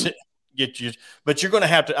reverse it, but you're going to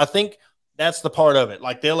have to, I think that's the part of it.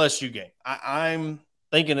 Like the LSU game, I'm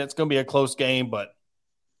thinking it's going to be a close game, but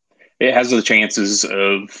it has the chances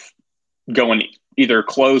of going either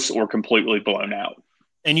close or completely blown out.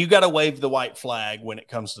 And you got to wave the white flag when it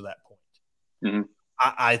comes to that point. Mm-hmm.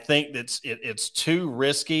 I think it's too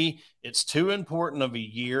risky. It's too important of a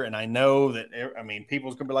year. And I know that, I mean,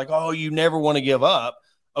 people's going to be like, oh, you never want to give up.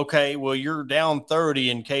 Okay, well, you're down 30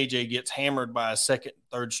 and KJ gets hammered by a second,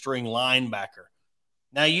 third string linebacker.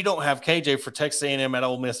 Now you don't have KJ for Texas A&M, at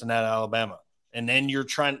Ole Miss, and at Alabama. And then you're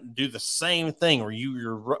trying to do the same thing, or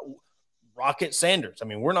you're Rocket Sanders. I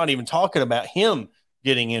mean, we're not even talking about him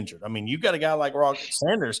getting injured. I mean, you got a guy like Rocket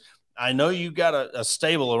Sanders. I know you got a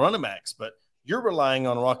stable of running backs, but you're relying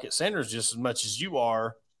on Rocket Sanders just as much as you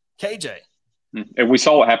are KJ. And we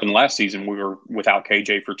saw what happened last season. We were without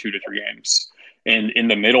KJ for 2 to 3 games. And in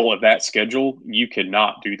the middle of that schedule, you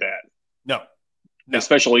cannot do that. No.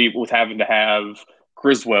 Especially with having to have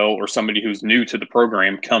Criswell or somebody who's new to the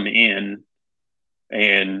program come in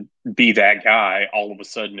and be that guy all of a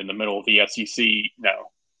sudden in the middle of the SEC. No,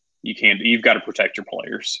 you can't. You've got to protect your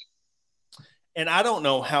players. And I don't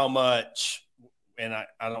know how much, and I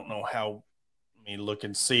don't know how, let me look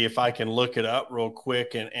and see if I can look it up real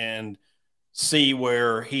quick and see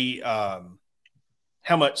where he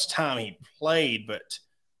how much time he played, but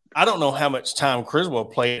I don't know how much time Criswell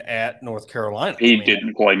played at North Carolina. He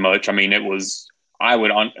didn't play much. I mean, I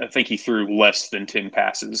think he threw less than 10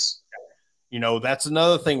 passes. You know, that's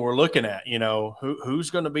another thing we're looking at, you know, who's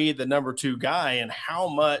going to be the number 2 guy and how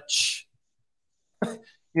much,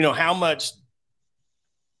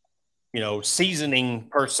 seasoning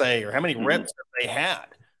per se, or how many reps that they had.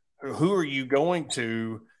 Who are you going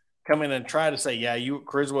to come in and try to say, yeah,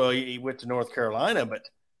 Criswell, he went to North Carolina, but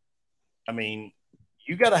I mean,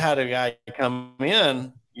 you got to have a guy come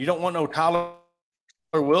in. You don't want no Tyler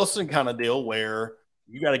Wilson kind of deal where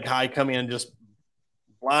you got a guy come in just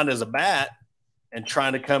blind as a bat and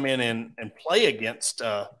trying to come in and play against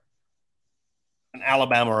an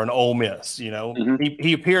Alabama or an Ole Miss. You know,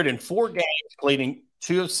 he appeared in 4 games, completing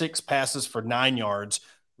 2 of 6 passes for 9 yards,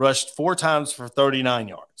 rushed 4 times for 39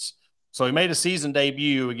 yards. So he made a season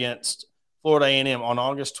debut against Florida A&M on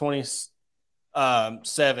August 27th,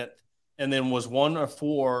 and then was 1 of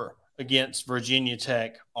 4 against Virginia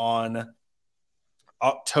Tech on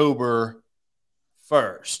October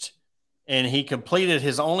 1st. And he completed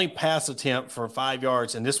his only pass attempt for 5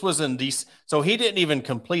 yards, and this was in so he didn't even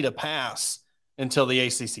complete a pass until the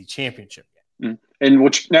ACC championship game. And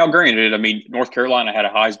which, now granted, I mean, North Carolina had a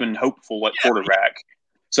Heisman hopeful at quarterback.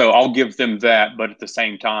 So I'll give them that, but at the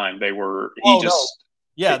same time, Criswell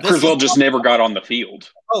just never got on the field.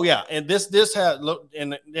 Oh yeah, and this had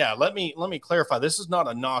let me clarify. This is not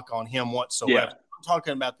a knock on him whatsoever. Yeah. I'm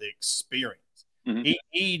talking about the experience.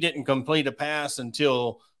 He didn't complete a pass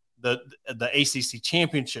until the ACC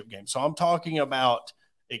championship game. So I'm talking about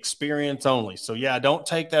experience only. So yeah, don't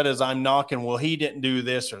take that as I'm knocking. Well, he didn't do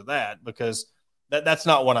this or that, because that's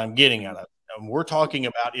not what I'm getting at. We're talking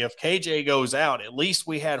about if KJ goes out, at least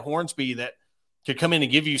we had Hornsby that could come in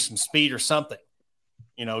and give you some speed or something.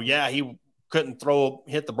 You know, yeah, he couldn't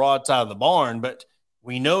hit the broadside of the barn, but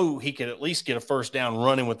we know he could at least get a first down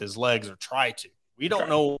running with his legs, or try to. We don't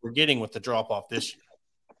know what we're getting with the drop-off this year.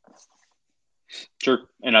 Sure,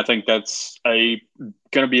 and I think that's going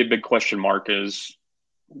to be a big question mark, is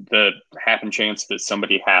the happen chance that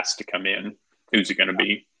somebody has to come in. Who's it going to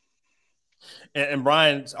be? And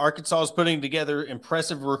Brian, Arkansas is putting together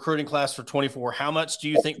impressive recruiting class for 24. How much do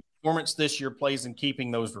you think performance this year plays in keeping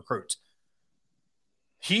those recruits?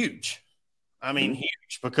 Huge. I mean,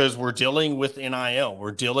 huge, because we're dealing with NIL.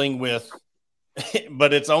 We're dealing with –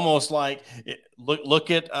 but it's almost like look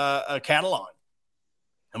at Catalan.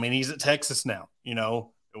 I mean, he's at Texas now. You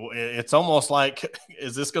know, it's almost like,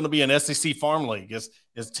 is this going to be an SEC farm league? Is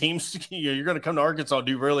teams – you're going to come to Arkansas,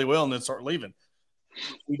 do really well, and then start leaving?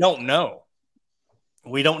 We don't know.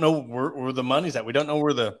 We don't know where the money's at. We don't know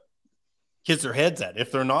where the kids' their heads at.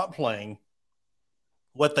 If they're not playing,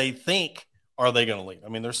 what they think, are they going to leave? I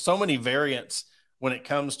mean, there's so many variants when it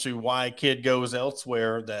comes to why a kid goes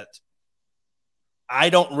elsewhere that I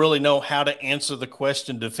don't really know how to answer the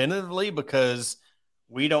question definitively, because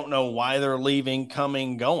we don't know why they're leaving,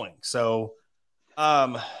 coming, going. So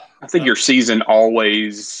I think your season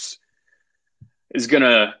always is going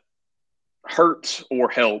to hurt or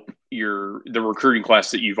help the recruiting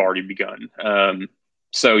class that you've already begun.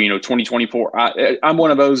 So, 2024, I'm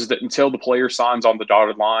one of those that until the player signs on the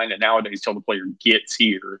dotted line, and nowadays till the player gets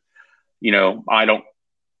here, I don't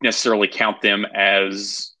necessarily count them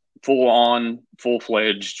as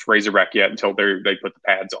full-fledged Razorback yet until they put the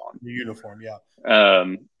pads on. The uniform, yeah.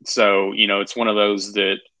 So, it's one of those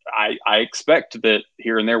that I expect that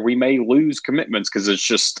here and there we may lose commitments, because it's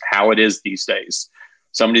just how it is these days.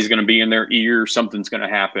 Somebody's going to be in their ear, something's going to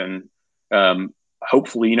happen,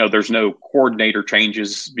 Hopefully, there's no coordinator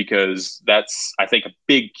changes, because that's, I think, a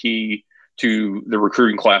big key to the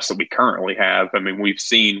recruiting class that we currently have. I mean, we've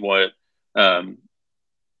seen what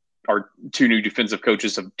our two new defensive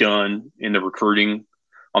coaches have done in the recruiting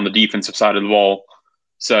on the defensive side of the ball.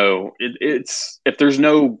 So it's if there's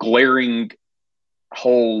no glaring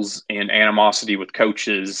holes and animosity with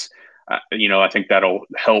coaches, I think that'll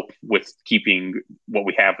help with keeping what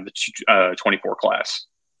we have in the 24 class.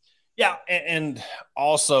 Yeah, and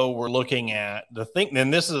also we're looking at the thing,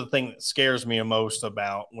 and this is the thing that scares me most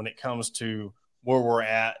about when it comes to where we're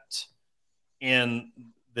at in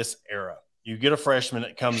this era. You get a freshman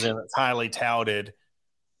that comes in that's highly touted,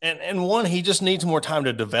 and one, he just needs more time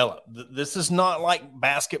to develop. This is not like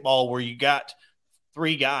basketball where you got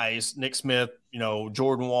three guys, Nick Smith,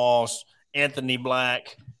 Jordan Walsh, Anthony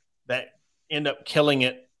Black, that end up killing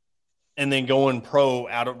it and then going pro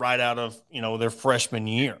right out of their freshman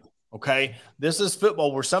year. Okay, this is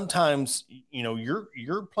football where sometimes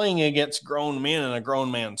you're playing against grown men in a grown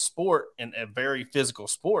man sport, and a very physical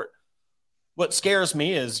sport. What scares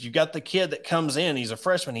me is you got the kid that comes in, he's a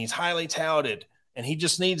freshman, he's highly touted, and he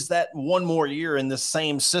just needs that one more year in this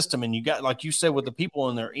same system. And you got, like you said, with the people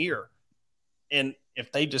in their ear. And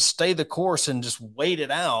if they just stay the course and just wait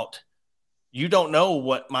it out, you don't know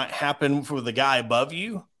what might happen for the guy above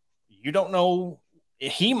you. You don't know,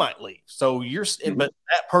 he might leave. So but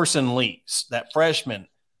that person leaves, that freshman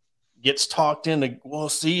gets talked into, well,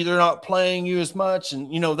 see, they're not playing you as much.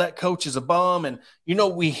 And, that coach is a bum. And,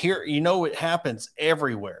 we hear, it happens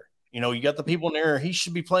everywhere. You got the people in there, he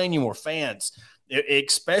should be playing you more, fans,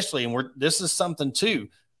 especially. And this is something too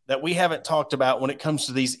that we haven't talked about when it comes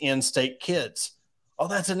to these in-state kids. Oh,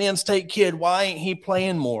 that's an in-state kid. Why ain't he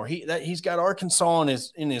playing more? He's got Arkansas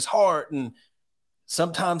in his heart. And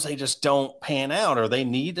sometimes they just don't pan out, or they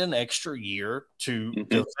need an extra year to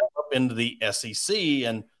develop into the SEC.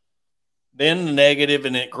 And then the negative,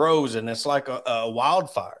 and it grows, and it's like a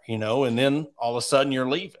wildfire, and then all of a sudden you're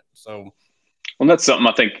leaving. So, well, that's something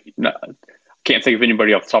I think, I can't think of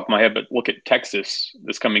anybody off the top of my head, but look at Texas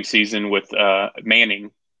this coming season with Manning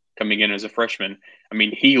coming in as a freshman. I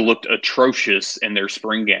mean, he looked atrocious in their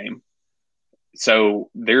spring game. So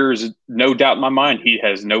there's no doubt in my mind he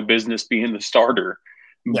has no business being the starter.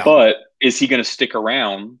 Yeah. But is he going to stick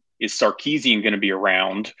around? Is Sarkisian going to be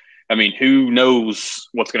around? I mean, who knows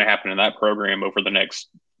what's going to happen in that program over the next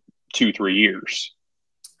 2-3 years?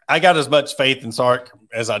 I got as much faith in Sark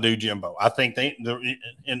as I do Jimbo. I think and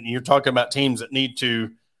you're talking about teams that need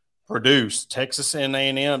to produce. Texas and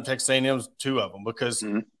A&M, Texas A&M's two of them, because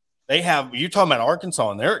they have – you're talking about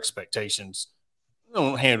Arkansas and their expectations. They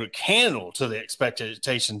don't hand a candle to the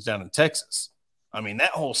expectations down in Texas. I mean,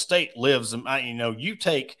 that whole state lives – you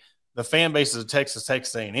take the fan bases of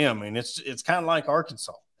Texas A&M, and it's kind of like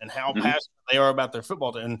Arkansas and how passionate they are about their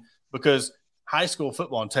football. And because high school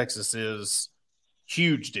football in Texas is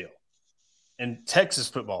huge deal. And Texas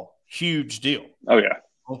football, huge deal. Oh, yeah.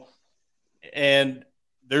 And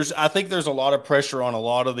I think there's a lot of pressure on a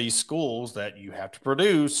lot of these schools that you have to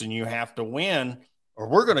produce and you have to win, or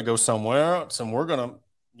we're going to go somewhere else and we're going to,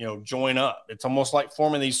 join up. It's almost like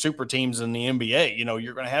forming these super teams in the NBA.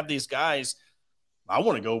 You're going to have these guys. I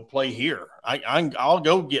want to go play here. I'll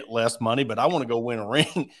go get less money, but I want to go win a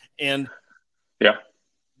ring. And yeah,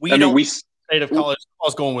 state of college football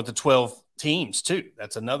is going with the 12 teams too.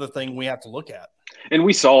 That's another thing we have to look at. And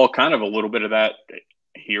we saw kind of a little bit of that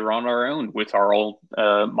here on our own with our old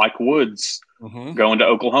Mike Woods going to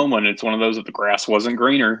Oklahoma. And it's one of those that the grass wasn't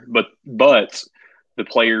greener, but the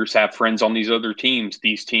players have friends on these other teams.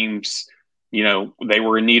 These teams, they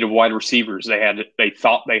were in need of wide receivers. They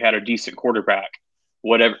thought they had a decent quarterback.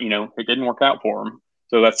 Whatever, it didn't work out for them.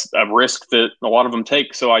 So that's a risk that a lot of them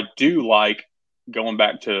take. So I do like going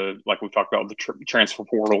back to, like we talked about, the transfer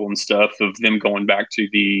portal and stuff, of them going back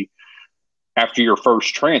to after your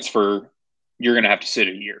first transfer, you're going to have to sit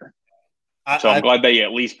a year. I'm glad they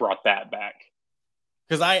at least brought that back.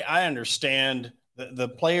 Because I understand the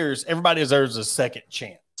players, everybody deserves a second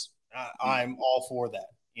chance. I'm all for that.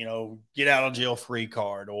 Get out of jail free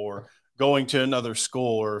card or going to another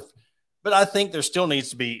school but I think there still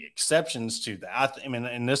needs to be exceptions to that.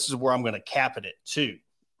 And this is where I'm going to cap it at too.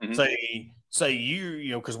 Say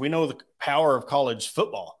because we know the power of college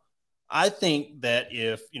football. I think that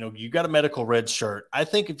if, you got a medical red shirt, I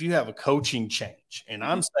think if you have a coaching change, and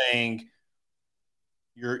I'm saying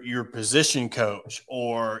your position coach,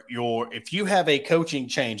 or if you have a coaching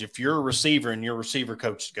change, if you're a receiver and your receiver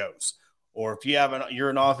coach goes, or if you're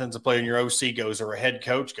an offensive player and your OC goes, or a head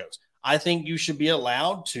coach goes, I think you should be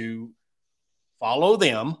allowed to follow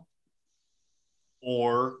them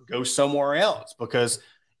or go somewhere else. Because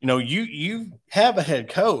you have a head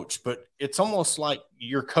coach, but it's almost like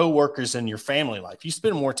your coworkers in your family life. You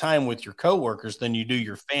spend more time with your coworkers than you do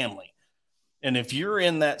your family. And if you're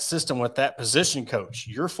in that system with that position coach,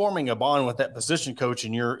 you're forming a bond with that position coach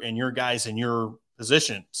and your guys in your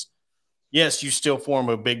positions. Yes, you still form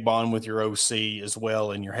a big bond with your OC as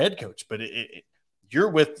well and your head coach, but you're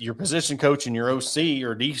with your position coach and your OC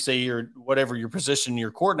or DC or whatever your position,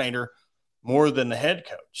 your coordinator, more than the head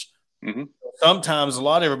coach. Mm-hmm. Sometimes a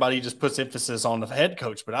lot of everybody just puts emphasis on the head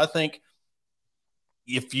coach, but I think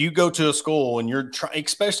if you go to a school and you're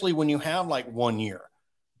especially when you have like 1 year,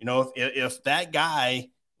 if that guy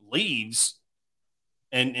leaves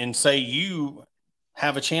and say you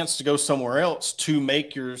have a chance to go somewhere else to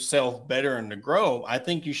make yourself better and to grow, I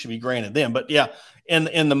think you should be granted them. But yeah,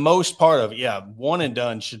 in the most part of it, yeah, one and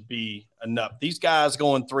done should be enough. These guys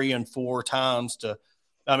going 3 and 4 times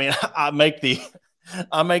I make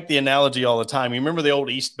the analogy all the time. You remember the old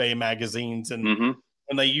East Bay magazines and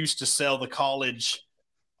when they used to sell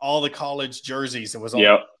all the college jerseys, it was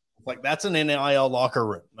all like that's an NIL locker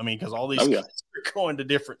room. I mean, because all these guys are going to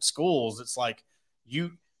different schools. It's like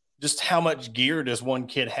just how much gear does one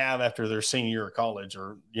kid have after their senior year of college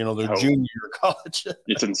or, their junior year of college?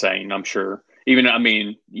 It's insane, I'm sure. Even,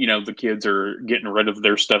 the kids are getting rid of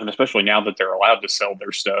their stuff, and especially now that they're allowed to sell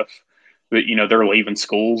their stuff, but, they're leaving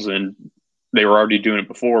schools and they were already doing it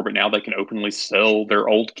before, but now they can openly sell their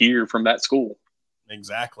old gear from that school.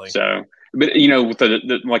 Exactly. So, but, with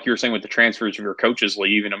the like you were saying with the transfers of your coaches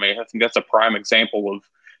leaving, I think that's a prime example of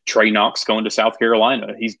Trey Knox going to South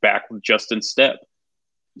Carolina. He's back with Justin Stepp.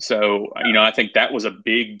 So, I think that was a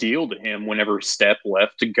big deal to him whenever Stepp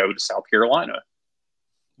left to go to South Carolina.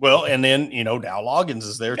 Well, and then, Dow Loggins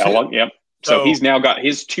is there too. Yep. So he's now got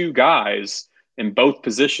his 2 guys in both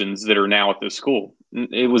positions that are now at the school.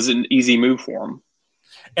 It was an easy move for him.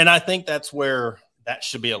 And I think that's where that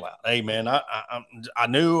should be allowed. Hey, man, I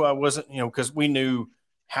knew I wasn't, because we knew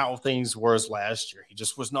how things were as last year. He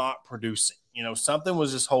just was not producing. Something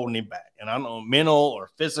was just holding him back. And I don't know, mental or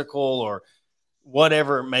physical or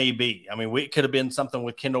whatever it may be. I mean, it could have been something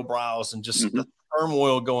with Kendall Browse and just the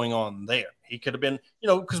turmoil going on there. He could have been,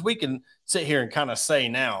 because we can sit here and kind of say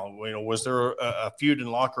now, was there a feud in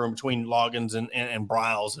the locker room between Loggins and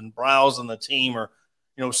Browse and the team, or,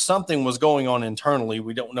 something was going on internally.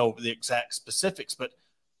 We don't know the exact specifics, but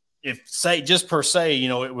if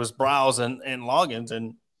it was Browse and Loggins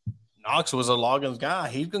and Knox was a Loggins guy,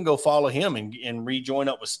 he's going to go follow him and rejoin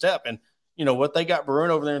up with Stepp. And, what they got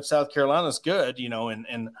brewing over there in South Carolina is good,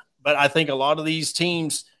 but I think a lot of these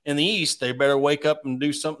teams in the East, they better wake up and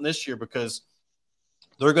do something this year because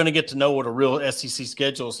they're going to get to know what a real SEC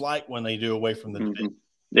schedule is like when they do away from the division.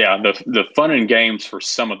 Yeah, the fun and games for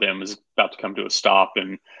some of them is about to come to a stop.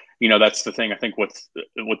 And, that's the thing I think with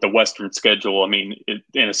the Western schedule. I mean, it,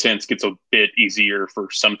 in a sense, gets a bit easier for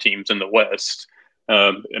some teams in the West.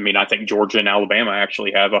 I think Georgia and Alabama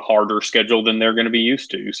actually have a harder schedule than they're going to be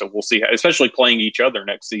used to. So we'll see, especially playing each other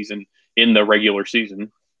next season in the regular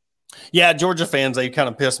season. Yeah, Georgia fans, they kind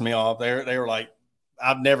of pissed me off. They were like,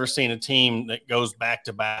 I've never seen a team that goes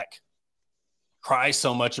back-to-back cry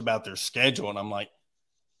so much about their schedule. And I'm like,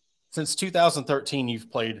 since 2013, you've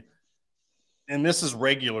played, and this is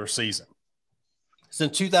regular season.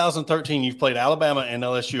 Since 2013, you've played Alabama and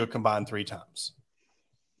LSU a combined 3 times.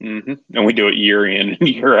 Mm-hmm. And we do it year in and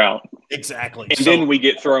year out. Exactly. And then we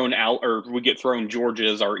get thrown out, or we get thrown Georgia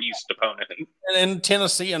as our East opponent. And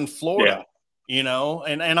Tennessee and Florida, and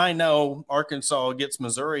I know Arkansas gets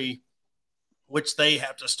Missouri, which they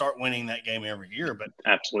have to start winning that game every year. But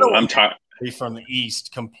absolutely, I'm tired from the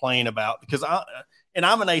East complain about because I'm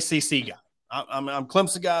an ACC guy. I'm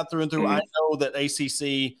Clemson guy through and through. I know that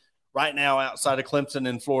ACC right now outside of Clemson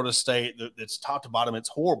and Florida State, that's top to bottom, it's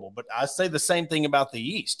horrible. But I say the same thing about the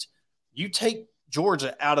East. You take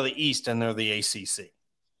Georgia out of the East and they're the ACC.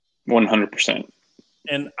 100%.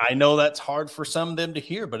 And I know that's hard for some of them to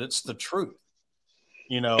hear, but it's the truth.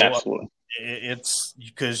 Absolutely. It's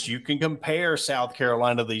because you can compare South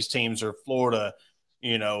Carolina to these teams or Florida,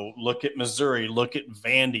 look at Missouri, look at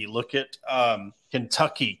Vandy, look at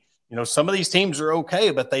Kentucky. Some of these teams are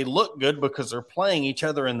okay, but they look good because they're playing each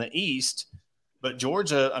other in the East. But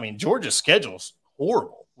Georgia's schedule's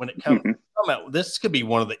horrible when it comes out. This could be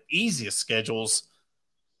one of the easiest schedules.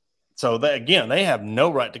 So they have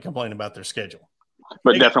no right to complain about their schedule.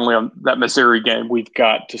 But definitely on that Missouri game, we've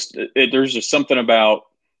got there's just something about,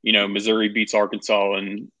 Missouri beats Arkansas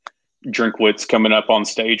and Drinkwitz coming up on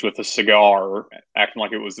stage with a cigar, acting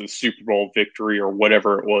like it was a Super Bowl victory or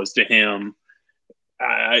whatever it was to him.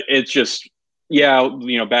 It's just,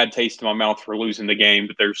 bad taste in my mouth for losing the game,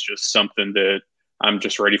 but there's just something that I'm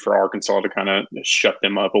just ready for Arkansas to kind of shut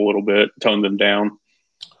them up a little bit, tone them down.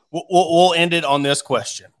 We'll end it on this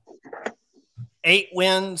question. 8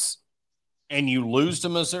 wins and you lose to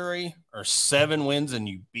Missouri, or 7 wins and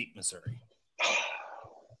you beat Missouri?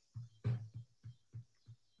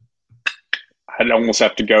 I'd almost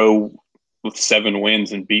have to go with 7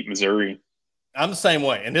 wins and beat Missouri. I'm the same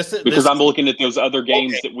way. And because I'm looking at those other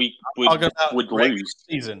games that we would lose.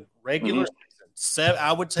 Regular season.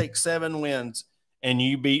 I would take 7 wins and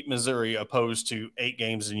you beat Missouri opposed to 8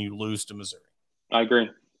 games and you lose to Missouri. I agree.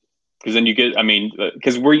 Because then you get,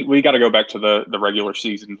 because we got to go back to the regular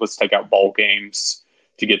season. Let's take out bowl games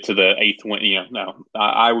to get to the 8th win. No,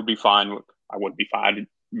 I would be fine. I wouldn't be fine.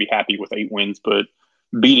 I'd be happy with 8 wins, but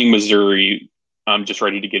beating Missouri, I'm just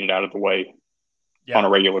ready to get it out of the way on a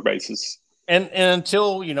regular basis. And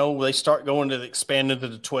until, they start going to expanded to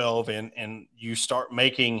the 12 and you start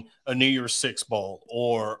making a New Year's Six bowl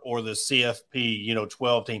or the CFP,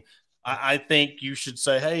 12 team, I think you should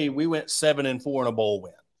say, hey, we went 7-4 in a bowl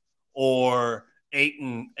win, or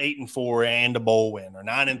 8-4 and a bowl win, or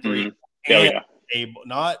 9-3.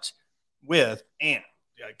 Not with and,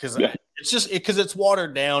 because it's just because it's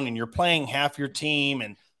watered down and you're playing half your team,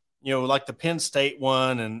 and like the Penn State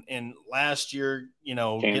one and last year,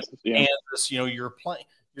 Kansas, you're playing,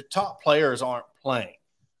 your top players aren't playing.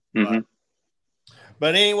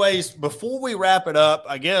 But anyways, before we wrap it up,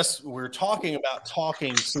 I guess we're talking about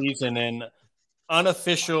talking season and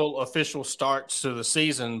official starts to the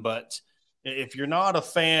season. But if you're not a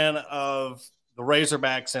fan of the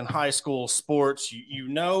Razorbacks in high school sports, you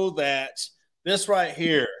know that this right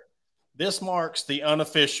here, this marks the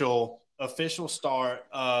official start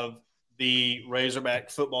of the Razorback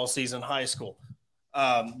football season high school.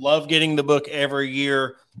 Love getting the book every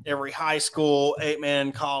year, every high school,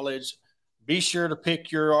 8-man college. Be sure to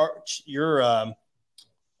pick your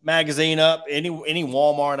magazine up, any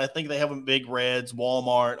Walmart. I think they have them Big Reds,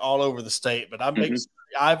 Walmart, all over the state. But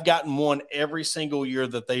I've gotten one every single year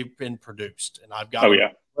that they've been produced, and I've got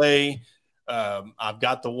I've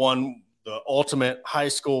got the ultimate high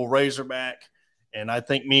school Razorback. And I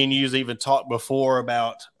think me and you've even talked before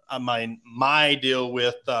about my deal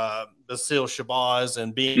with Basil Shabazz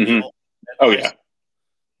and being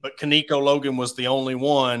But Kaneko Logan was the only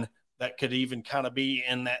one that could even kind of be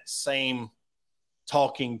in that same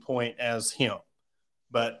talking point as him.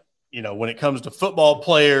 But, when it comes to football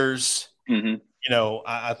players,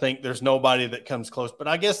 I think there's nobody that comes close. But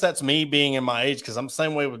I guess that's me being in my age, because I'm the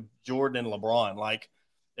same way with Jordan and LeBron. Like,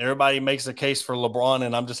 everybody makes a case for LeBron,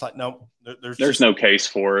 and I'm just like, no, there's no case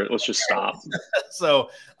for it. Let's just stop. So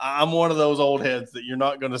I'm one of those old heads that you're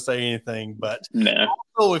not going to say anything. But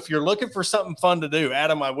also, if you're looking for something fun to do,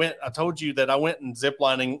 Adam, I told you that I went and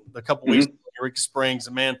ziplining a couple weeks ago in Eureka Springs,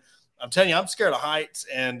 and man, I'm telling you, I'm scared of heights.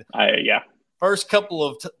 And first couple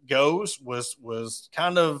of goes was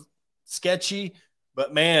kind of sketchy,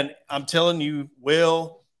 but man, I'm telling you,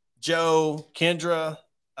 Will, Joe, Kendra,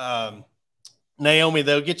 Naomi,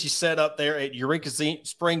 they'll get you set up there at Eureka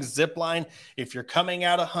Springs Zipline. If you're coming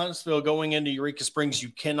out of Huntsville going into Eureka Springs, you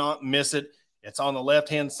cannot miss it. It's on the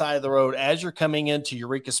left-hand side of the road. As you're coming into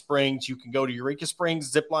Eureka Springs, you can go to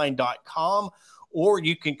eurekaspringsZipline.com, or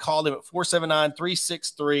you can call them at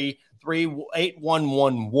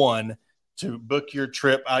 479-363-8111 to book your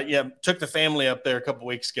trip. Took the family up there a couple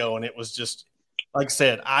weeks ago, and it was just, like I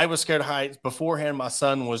said, I was scared of heights. Beforehand, my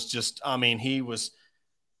son was just,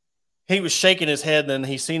 he was shaking his head, and then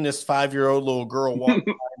he seen this 5-year-old little girl walk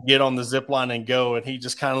by and get on the zip line and go, and he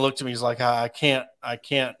just kind of looked at me. He's like, I can't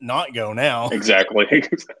not go now. Exactly. He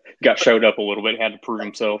got showed up a little bit, had to prove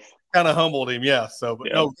himself. Kind of humbled him, yeah. So, but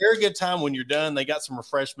no, very good time when you're done. They got some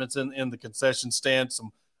refreshments in the concession stand,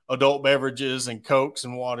 some adult beverages and Cokes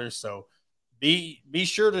and water. So be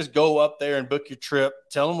sure to go up there and book your trip.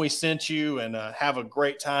 Tell them we sent you, and have a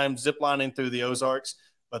great time ziplining through the Ozarks.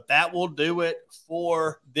 But that will do it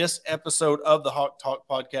for this episode of the Hawg Talk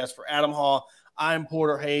podcast. For Adam Hall, I'm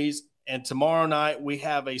Porter Hayes, and tomorrow night we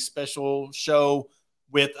have a special show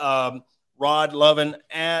with Rod Lovin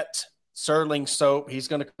at Sterling Soap. He's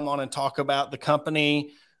going to come on and talk about the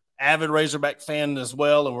company, avid Razorback fan as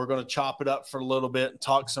well, and we're going to chop it up for a little bit and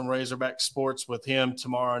talk some Razorback sports with him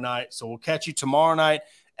tomorrow night. So we'll catch you tomorrow night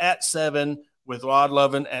at 7 with Rod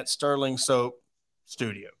Lovin at Sterling Soap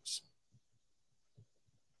Studios.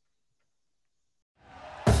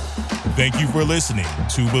 Thank you for listening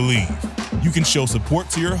to Believe. You can show support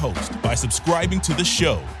to your host by subscribing to the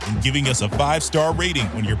show and giving us a 5-star rating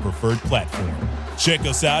on your preferred platform. Check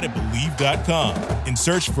us out at Believe.com and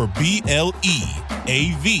search for BLEAV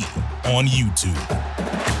on YouTube.